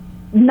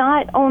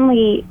not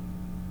only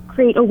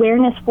create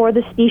awareness for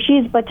the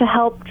species, but to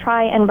help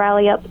try and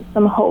rally up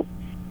some hope.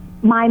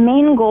 My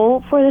main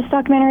goal for this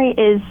documentary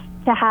is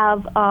to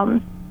have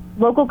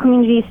local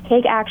communities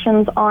take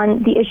actions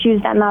on the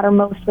issues that matter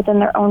most within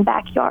their own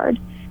backyard.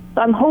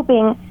 So I'm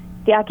hoping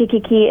the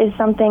ʻakikiki is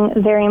something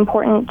very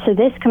important to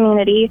this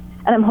community,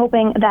 and I'm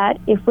hoping that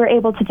if we're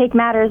able to take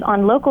matters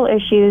on local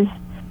issues,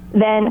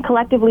 then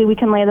collectively we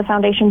can lay the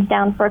foundations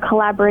down for a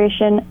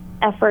collaboration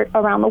effort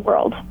around the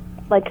world.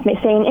 Like,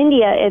 say in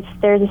India,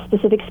 there's a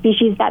specific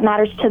species that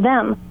matters to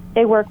them.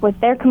 They work with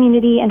their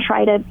community and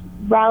try to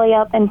rally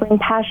up and bring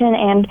passion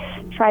and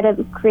try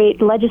to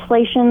create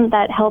legislation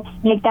that helps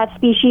make that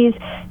species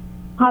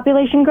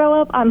population grow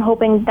up. I'm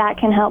hoping that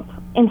can help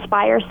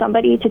inspire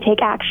somebody to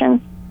take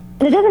action.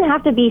 And it doesn't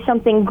have to be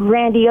something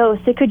grandiose.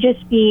 It could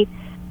just be,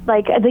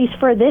 like, at least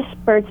for this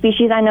bird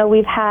species, I know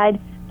we've had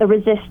the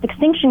Resist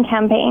Extinction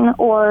campaign,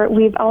 or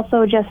we've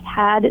also just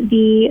had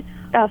the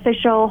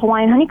official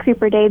Hawaiian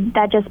honeycreeper day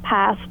that just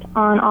passed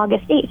on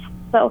August 8th.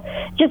 So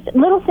just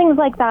little things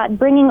like that,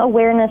 bringing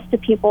awareness to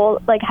people,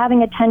 like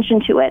having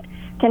attention to it,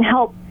 can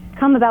help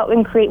come about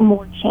and create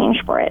more change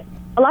for it.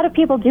 A lot of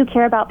people do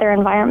care about their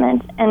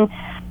environment, and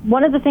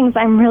one of the things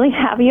I'm really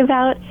happy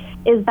about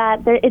is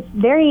that it's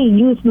very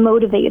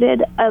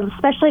youth-motivated,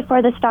 especially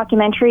for this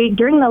documentary.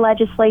 During the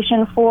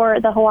legislation for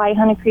the Hawaii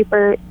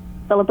Honeycreeper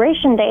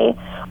Celebration Day,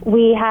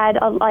 we had,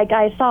 like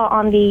I saw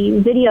on the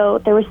video,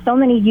 there were so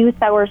many youth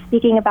that were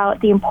speaking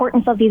about the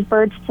importance of these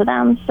birds to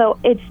them. So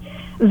it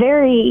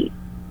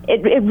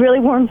really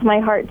warms my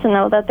heart to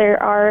know that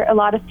there are a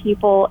lot of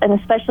people, and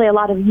especially a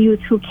lot of youth,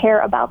 who care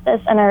about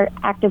this and are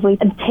actively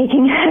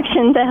taking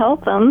action to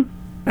help them.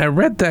 I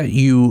read that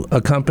you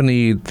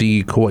accompanied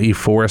the Kauaʻi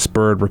Forest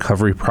Bird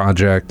Recovery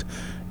Project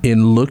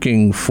in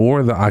looking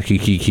for the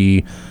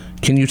ʻakikiki.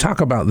 Can you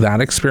talk about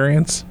that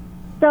experience?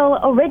 So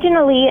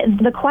originally,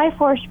 the Kauaʻi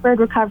Forest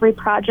Bird Recovery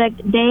Project,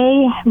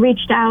 they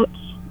reached out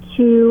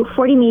to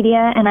 40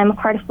 Media, and I'm a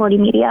part of 40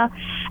 Media,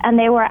 and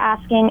they were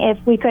asking if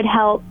we could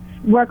help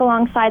work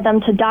alongside them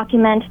to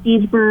document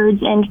these birds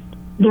and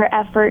their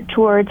effort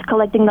towards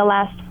collecting the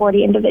last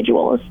 40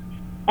 individuals.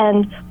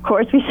 And of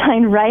course, we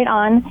signed right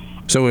on.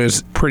 So it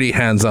was pretty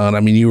hands-on.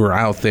 I mean, you were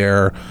out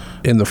there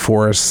in the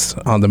forest,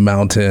 on the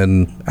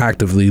mountain,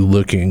 actively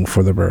looking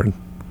for the bird.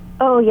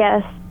 Oh,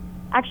 yes.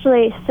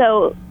 Actually,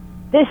 so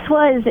this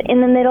was in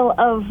the middle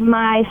of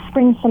my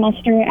spring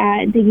semester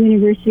at the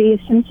University of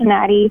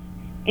Cincinnati,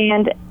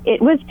 and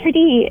it was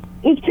pretty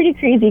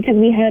crazy because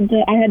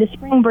I had a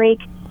spring break,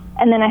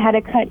 and then I had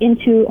to cut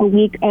into a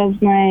week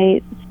of my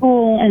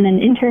school and then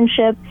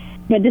internship.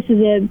 But this is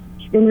a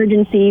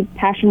emergency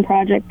passion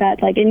project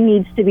that, like, it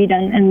needs to be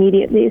done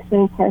immediately.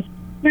 So of course,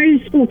 my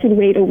school could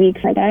wait a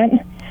week for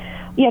that.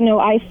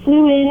 I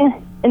flew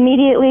in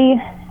immediately,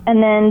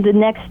 and then the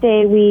next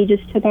day we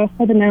just took off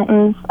for the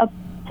mountains up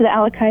to the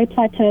Kauaʻi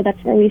Plateau.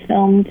 That's where we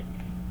filmed.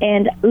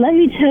 And let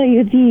me tell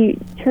you, the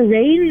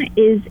terrain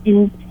is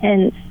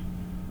intense.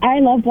 I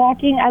love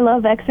walking. I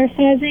love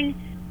exercising.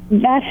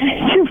 That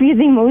has to be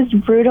the most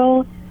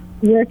brutal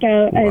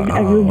workout I've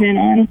ever been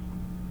on.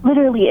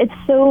 Literally, it's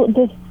so...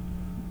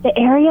 The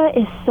area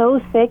is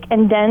so thick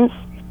and dense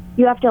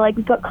You have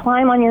to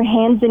climb on your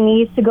hands and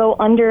knees to go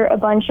under a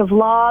bunch of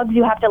logs.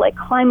 You have to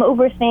climb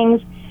over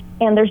things,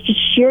 and there's just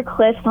sheer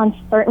cliffs on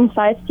certain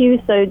sides to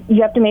you, so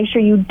you have to make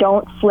sure you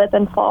don't slip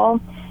and fall.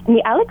 And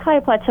the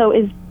ʻakikiki Plateau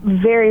is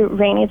very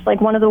rainy.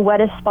 It's one of the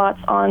wettest spots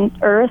on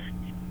Earth,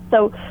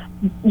 so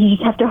you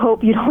just have to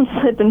hope you don't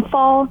slip and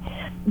fall.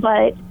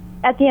 But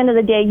at the end of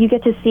the day, you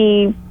get to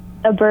see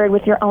a bird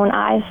with your own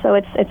eyes, so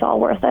it's all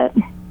worth it.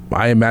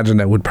 I imagine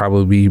that would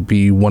probably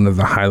be one of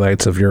the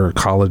highlights of your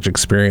college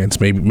experience,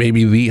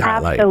 maybe the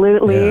highlight.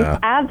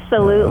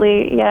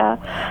 Absolutely, yeah.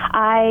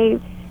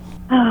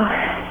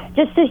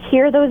 Just to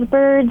hear those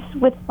birds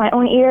with my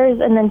own ears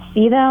and then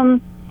see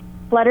them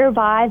flutter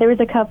by. There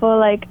was a couple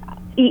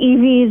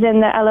EEVs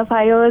and the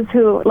Alafayos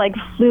who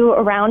flew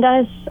around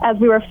us as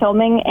we were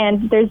filming,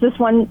 and there's this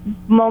one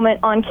moment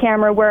on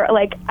camera where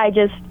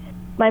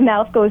my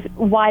mouth goes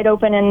wide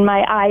open and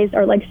my eyes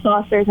are like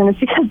saucers, and it's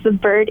because the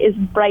bird is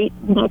right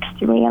next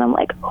to me, and I'm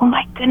like, oh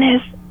my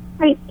goodness,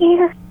 right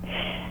here.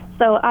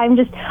 So I'm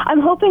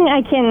hoping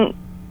I can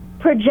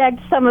project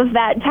some of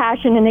that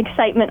passion and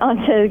excitement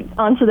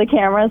onto the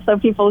camera, so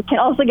people can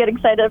also get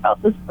excited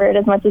about this bird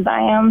as much as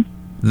I am.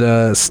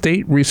 The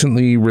state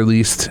recently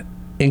released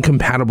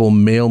incompatible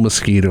male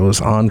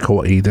mosquitoes on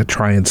Kauaʻi to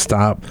try and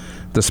stop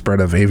the spread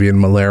of avian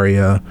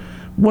malaria.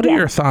 What are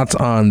your thoughts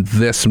on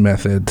this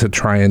method to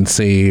try and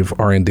save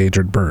our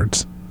endangered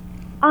birds?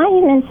 I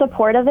am in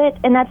support of it,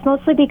 and that's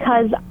mostly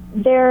because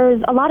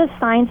there's a lot of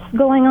science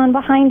going on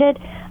behind it.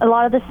 A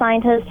lot of the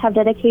scientists have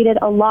dedicated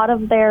a lot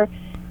of their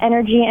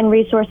energy and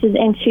resources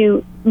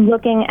into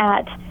looking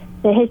at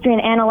the history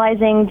and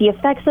analyzing the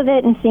effects of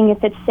it and seeing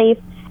if it's safe.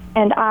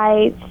 And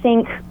I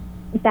think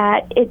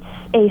that it's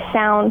a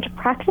sound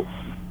practice,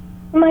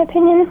 in my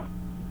opinion.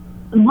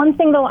 One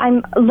thing, though,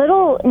 I'm a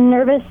little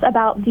nervous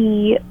about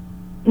the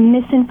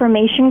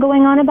misinformation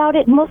going on about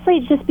it,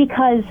 mostly just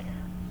because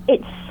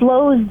it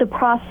slows the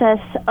process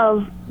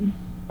of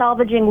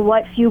salvaging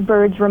what few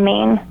birds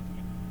remain.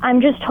 I'm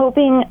just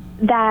hoping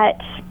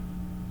that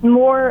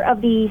more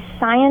of the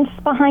science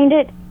behind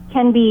it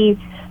can be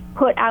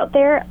put out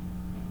there.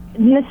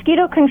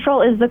 Mosquito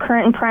control is the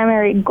current and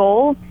primary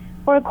goal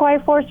for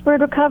Kauaʻi forest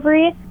bird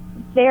recovery.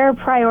 Their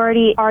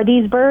priority are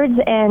these birds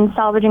and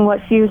salvaging what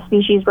few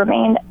species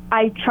remain.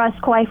 I trust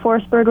Kauaʻi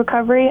forest bird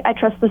recovery. I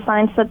trust the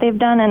science that they've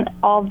done and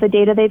all of the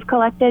data they've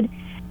collected,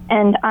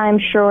 and I'm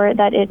sure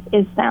that it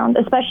is sound,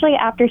 especially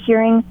after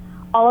hearing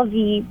all of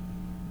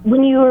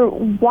when you were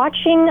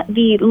watching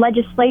the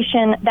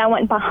legislation that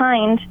went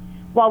behind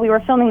while we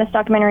were filming this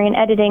documentary and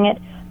editing it,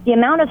 the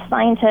amount of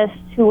scientists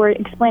who were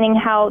explaining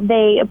how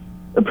they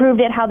approved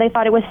it, how they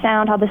thought it was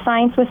sound, how the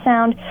science was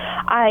sound.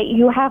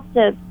 You have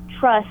to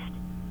trust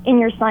in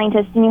your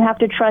scientists, and you have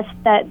to trust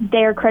that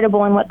they're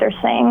credible in what they're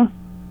saying.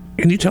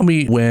 Can you tell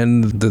me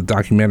when the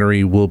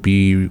documentary will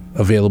be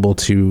available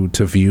to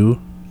view?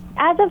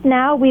 As of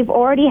now, we've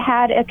already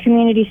had a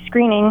community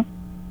screening.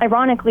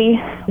 Ironically,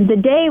 the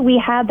day we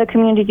had the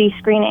community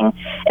screening,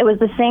 it was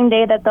the same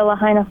day that the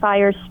Lahaina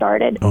fires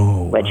started,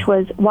 which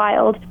was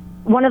wild.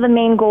 One of the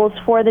main goals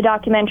for the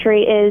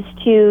documentary is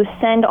to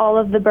send all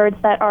of the birds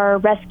that are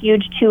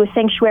rescued to a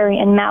sanctuary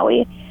in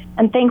Maui.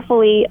 And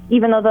thankfully,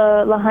 even though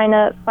the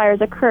Lahaina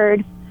fires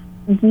occurred,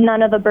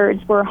 none of the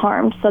birds were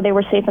harmed, so they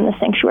were safe in the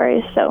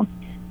sanctuaries. So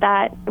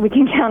that we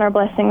can count our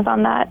blessings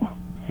on that.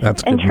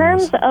 That's good in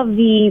terms news. of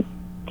the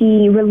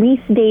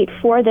release date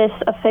for this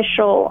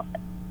official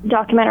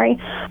documentary,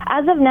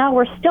 as of now,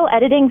 we're still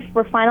editing.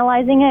 We're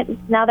finalizing it.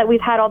 Now that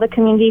we've had all the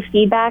community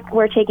feedback,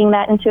 we're taking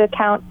that into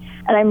account,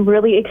 and I'm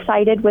really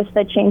excited with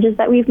the changes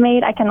that we've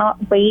made. I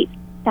cannot wait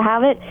to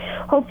have it.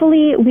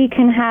 Hopefully, we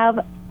can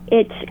have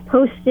it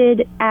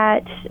posted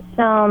at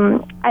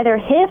some either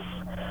HIF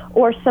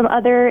or some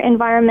other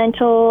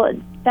environmental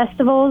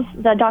festivals,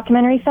 the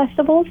documentary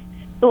festivals.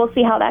 So we'll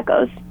see how that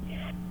goes.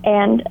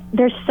 And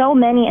there's so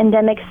many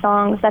endemic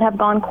songs that have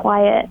gone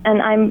quiet,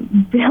 and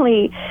I'm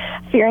really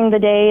fearing the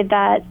day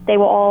that they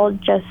will all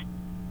just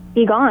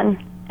be gone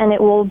and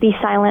it will be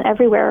silent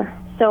everywhere.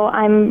 So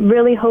I'm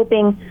really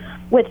hoping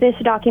with this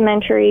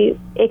documentary,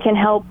 it can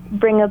help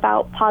bring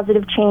about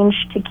positive change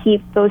to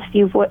keep those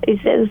few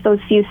voices, those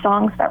few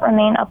songs that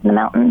remain up in the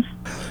mountains.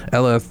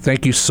 Ella,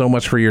 thank you so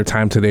much for your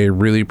time today.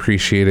 Really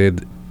appreciate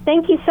it.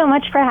 Thank you so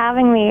much for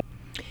having me.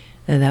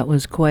 That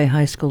was Kauaʻi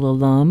High School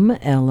alum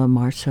Ella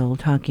Marcel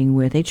talking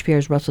with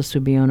HPR's Russell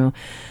Subiono.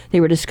 They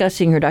were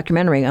discussing her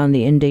documentary on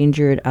the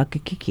endangered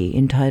ʻakikiki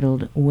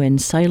entitled When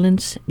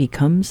Silence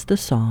Becomes the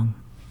Song.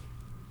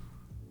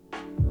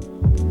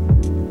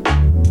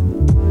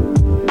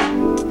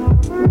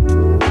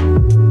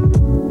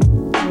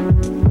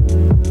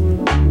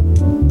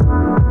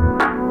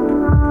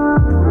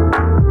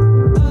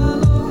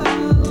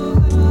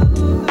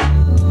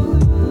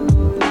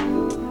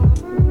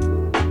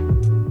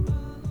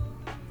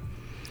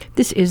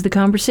 This is The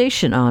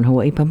Conversation on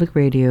Hawaii Public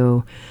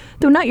Radio.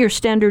 Though not your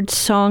standard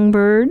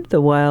songbird, the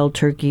wild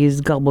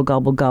turkey's gobble,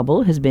 gobble,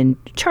 gobble has been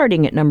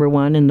charting at number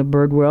one in the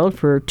bird world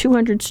for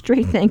 200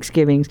 straight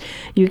Thanksgivings.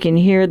 You can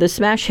hear the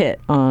smash hit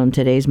on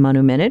today's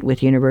Manu Minute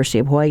with University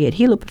of Hawaii at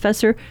Hilo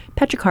professor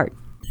Patrick Hart.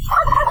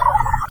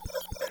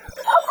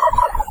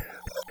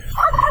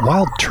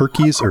 Wild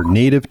turkeys are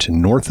native to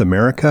North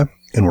America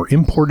and were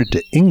imported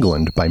to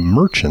England by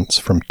merchants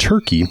from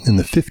Turkey in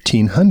the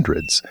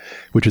 1500s,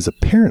 which is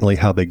apparently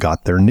how they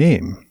got their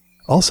name.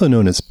 Also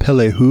known as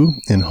pelehu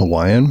in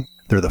Hawaiian,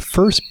 they're the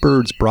first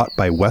birds brought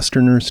by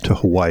Westerners to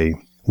Hawaii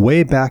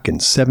way back in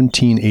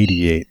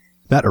 1788.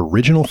 That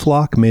original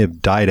flock may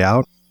have died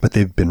out, but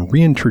they've been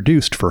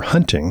reintroduced for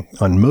hunting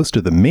on most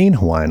of the main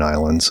Hawaiian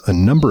Islands a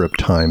number of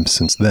times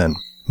since then,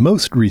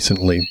 most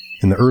recently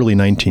in the early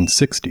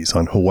 1960s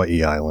on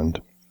Hawaiʻi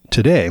Island.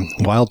 Today,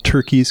 wild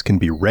turkeys can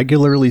be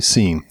regularly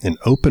seen in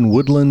open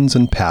woodlands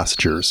and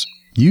pastures,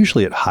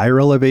 usually at higher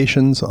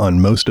elevations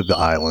on most of the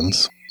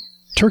islands.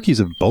 Turkeys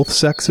of both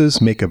sexes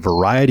make a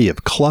variety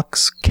of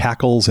clucks,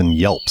 cackles, and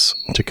yelps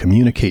to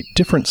communicate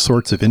different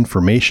sorts of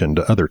information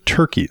to other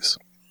turkeys.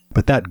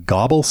 But that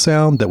gobble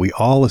sound that we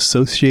all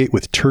associate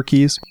with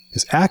turkeys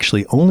is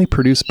actually only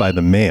produced by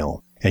the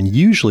male, and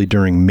usually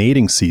during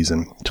mating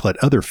season to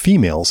let other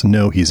females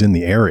know he's in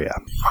the area.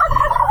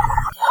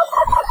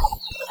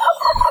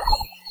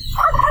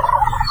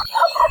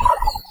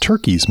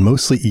 Turkeys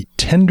mostly eat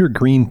tender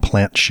green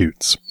plant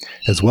shoots,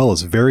 as well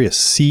as various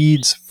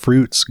seeds,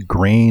 fruits,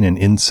 grain, and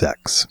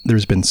insects.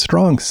 There's been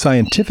strong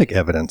scientific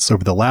evidence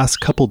over the last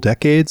couple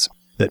decades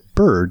that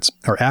birds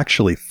are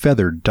actually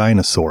feathered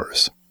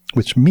dinosaurs,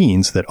 which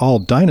means that all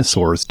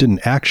dinosaurs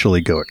didn't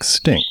actually go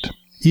extinct.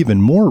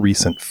 Even more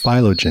recent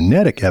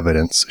phylogenetic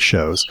evidence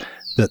shows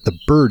that the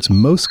birds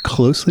most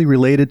closely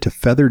related to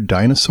feathered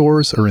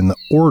dinosaurs are in the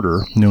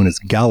order known as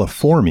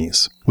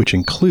Galliformes, which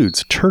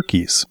includes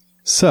turkeys.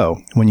 So,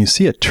 when you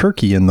see a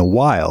turkey in the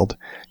wild,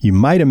 you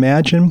might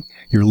imagine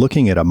you're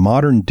looking at a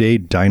modern-day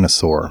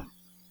dinosaur.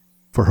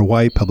 For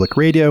Hawaii Public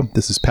Radio,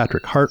 this is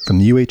Patrick Hart from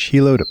the UH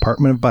Hilo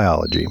Department of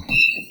Biology.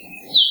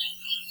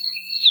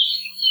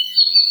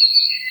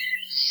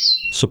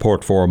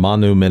 Support for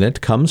Manu Minute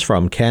comes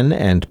from Ken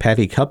and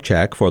Patty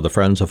Kupchak for the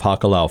Friends of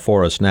Hakalau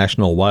Forest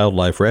National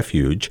Wildlife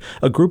Refuge,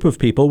 a group of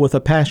people with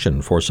a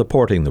passion for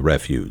supporting the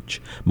refuge.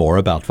 More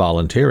about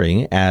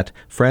volunteering at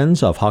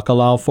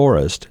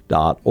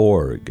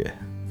friendsofhakalauforest.org.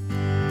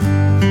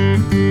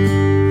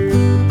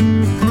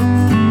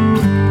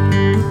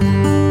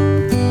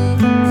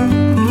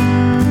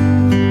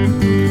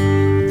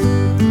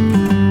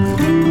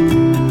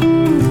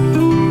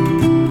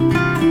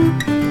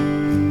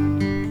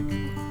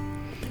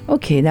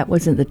 Okay, that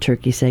wasn't the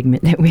turkey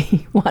segment that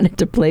we wanted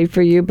to play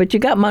for you, but you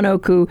got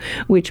Manoku,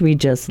 which we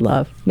just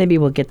love. Maybe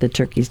we'll get the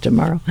turkeys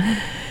tomorrow.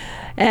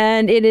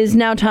 And it is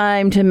now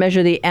time to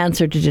measure the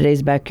answer to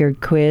today's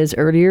backyard quiz.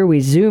 Earlier, we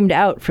zoomed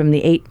out from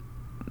the 8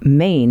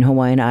 main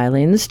Hawaiian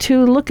islands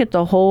to look at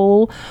the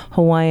whole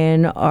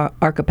Hawaiian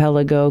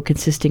archipelago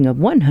consisting of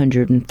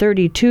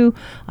 132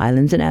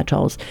 islands and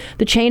atolls.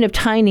 The chain of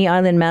tiny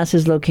island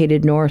masses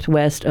located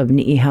northwest of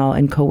Niihau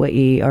and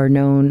Kauaʻi are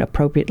known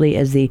appropriately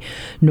as the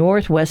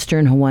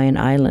Northwestern Hawaiian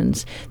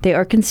Islands. They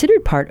are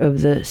considered part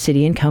of the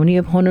city and county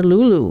of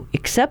Honolulu,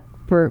 except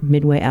for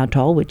Midway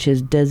Atoll, which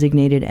is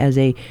designated as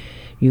a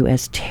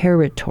U.S.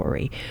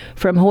 territory.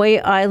 From Hawaii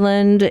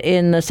Island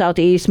in the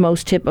southeast,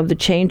 most tip of the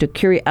chain, to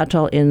Kuri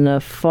Atoll in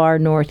the far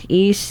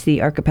northeast,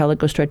 the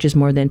archipelago stretches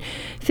more than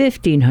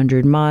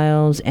 1,500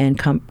 miles and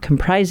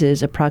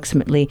comprises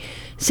approximately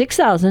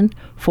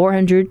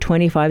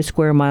 6,425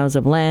 square miles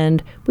of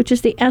land, which is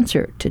the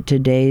answer to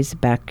today's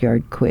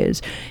backyard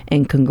quiz.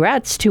 And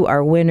congrats to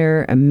our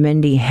winner,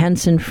 Mendy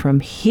Hansen from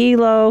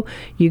Hilo.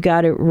 You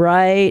got it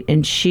right,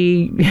 and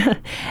she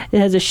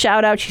has a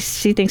shout out.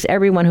 She thinks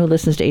everyone who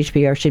listens to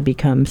HPR should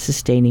become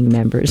sustaining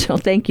members. So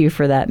thank you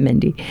for that,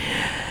 Mindy.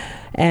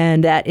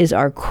 And that is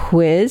our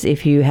quiz.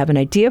 If you have an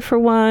idea for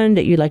one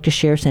that you'd like to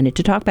share, send it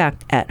to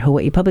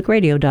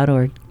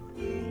talkback@hawaiipublicradio.org.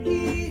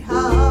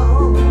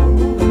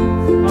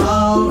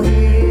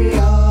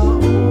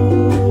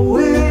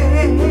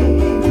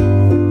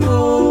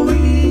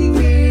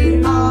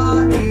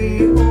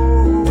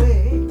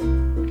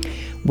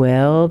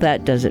 Well,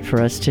 that does it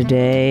for us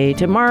today.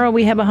 Tomorrow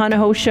we have a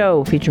Hanaho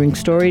show featuring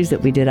stories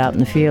that we did out in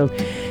the field.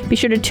 Be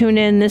sure to tune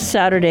in this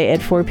Saturday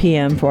at 4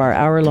 p.m. for our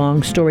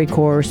hour-long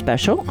StoryCorps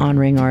special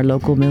honoring our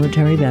local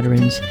military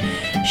veterans.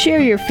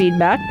 Share your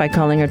feedback by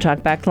calling our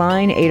Talkback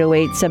line,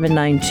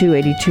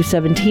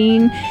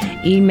 808-792-8217.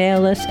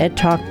 Email us at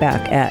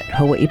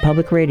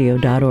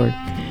talkback@hawaiipublicradio.org.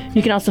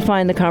 You can also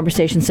find the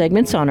conversation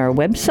segments on our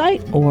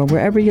website or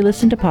wherever you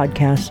listen to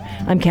podcasts.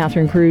 I'm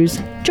Catherine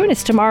Cruz. Join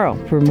us tomorrow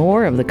for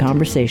more of the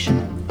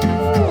conversation.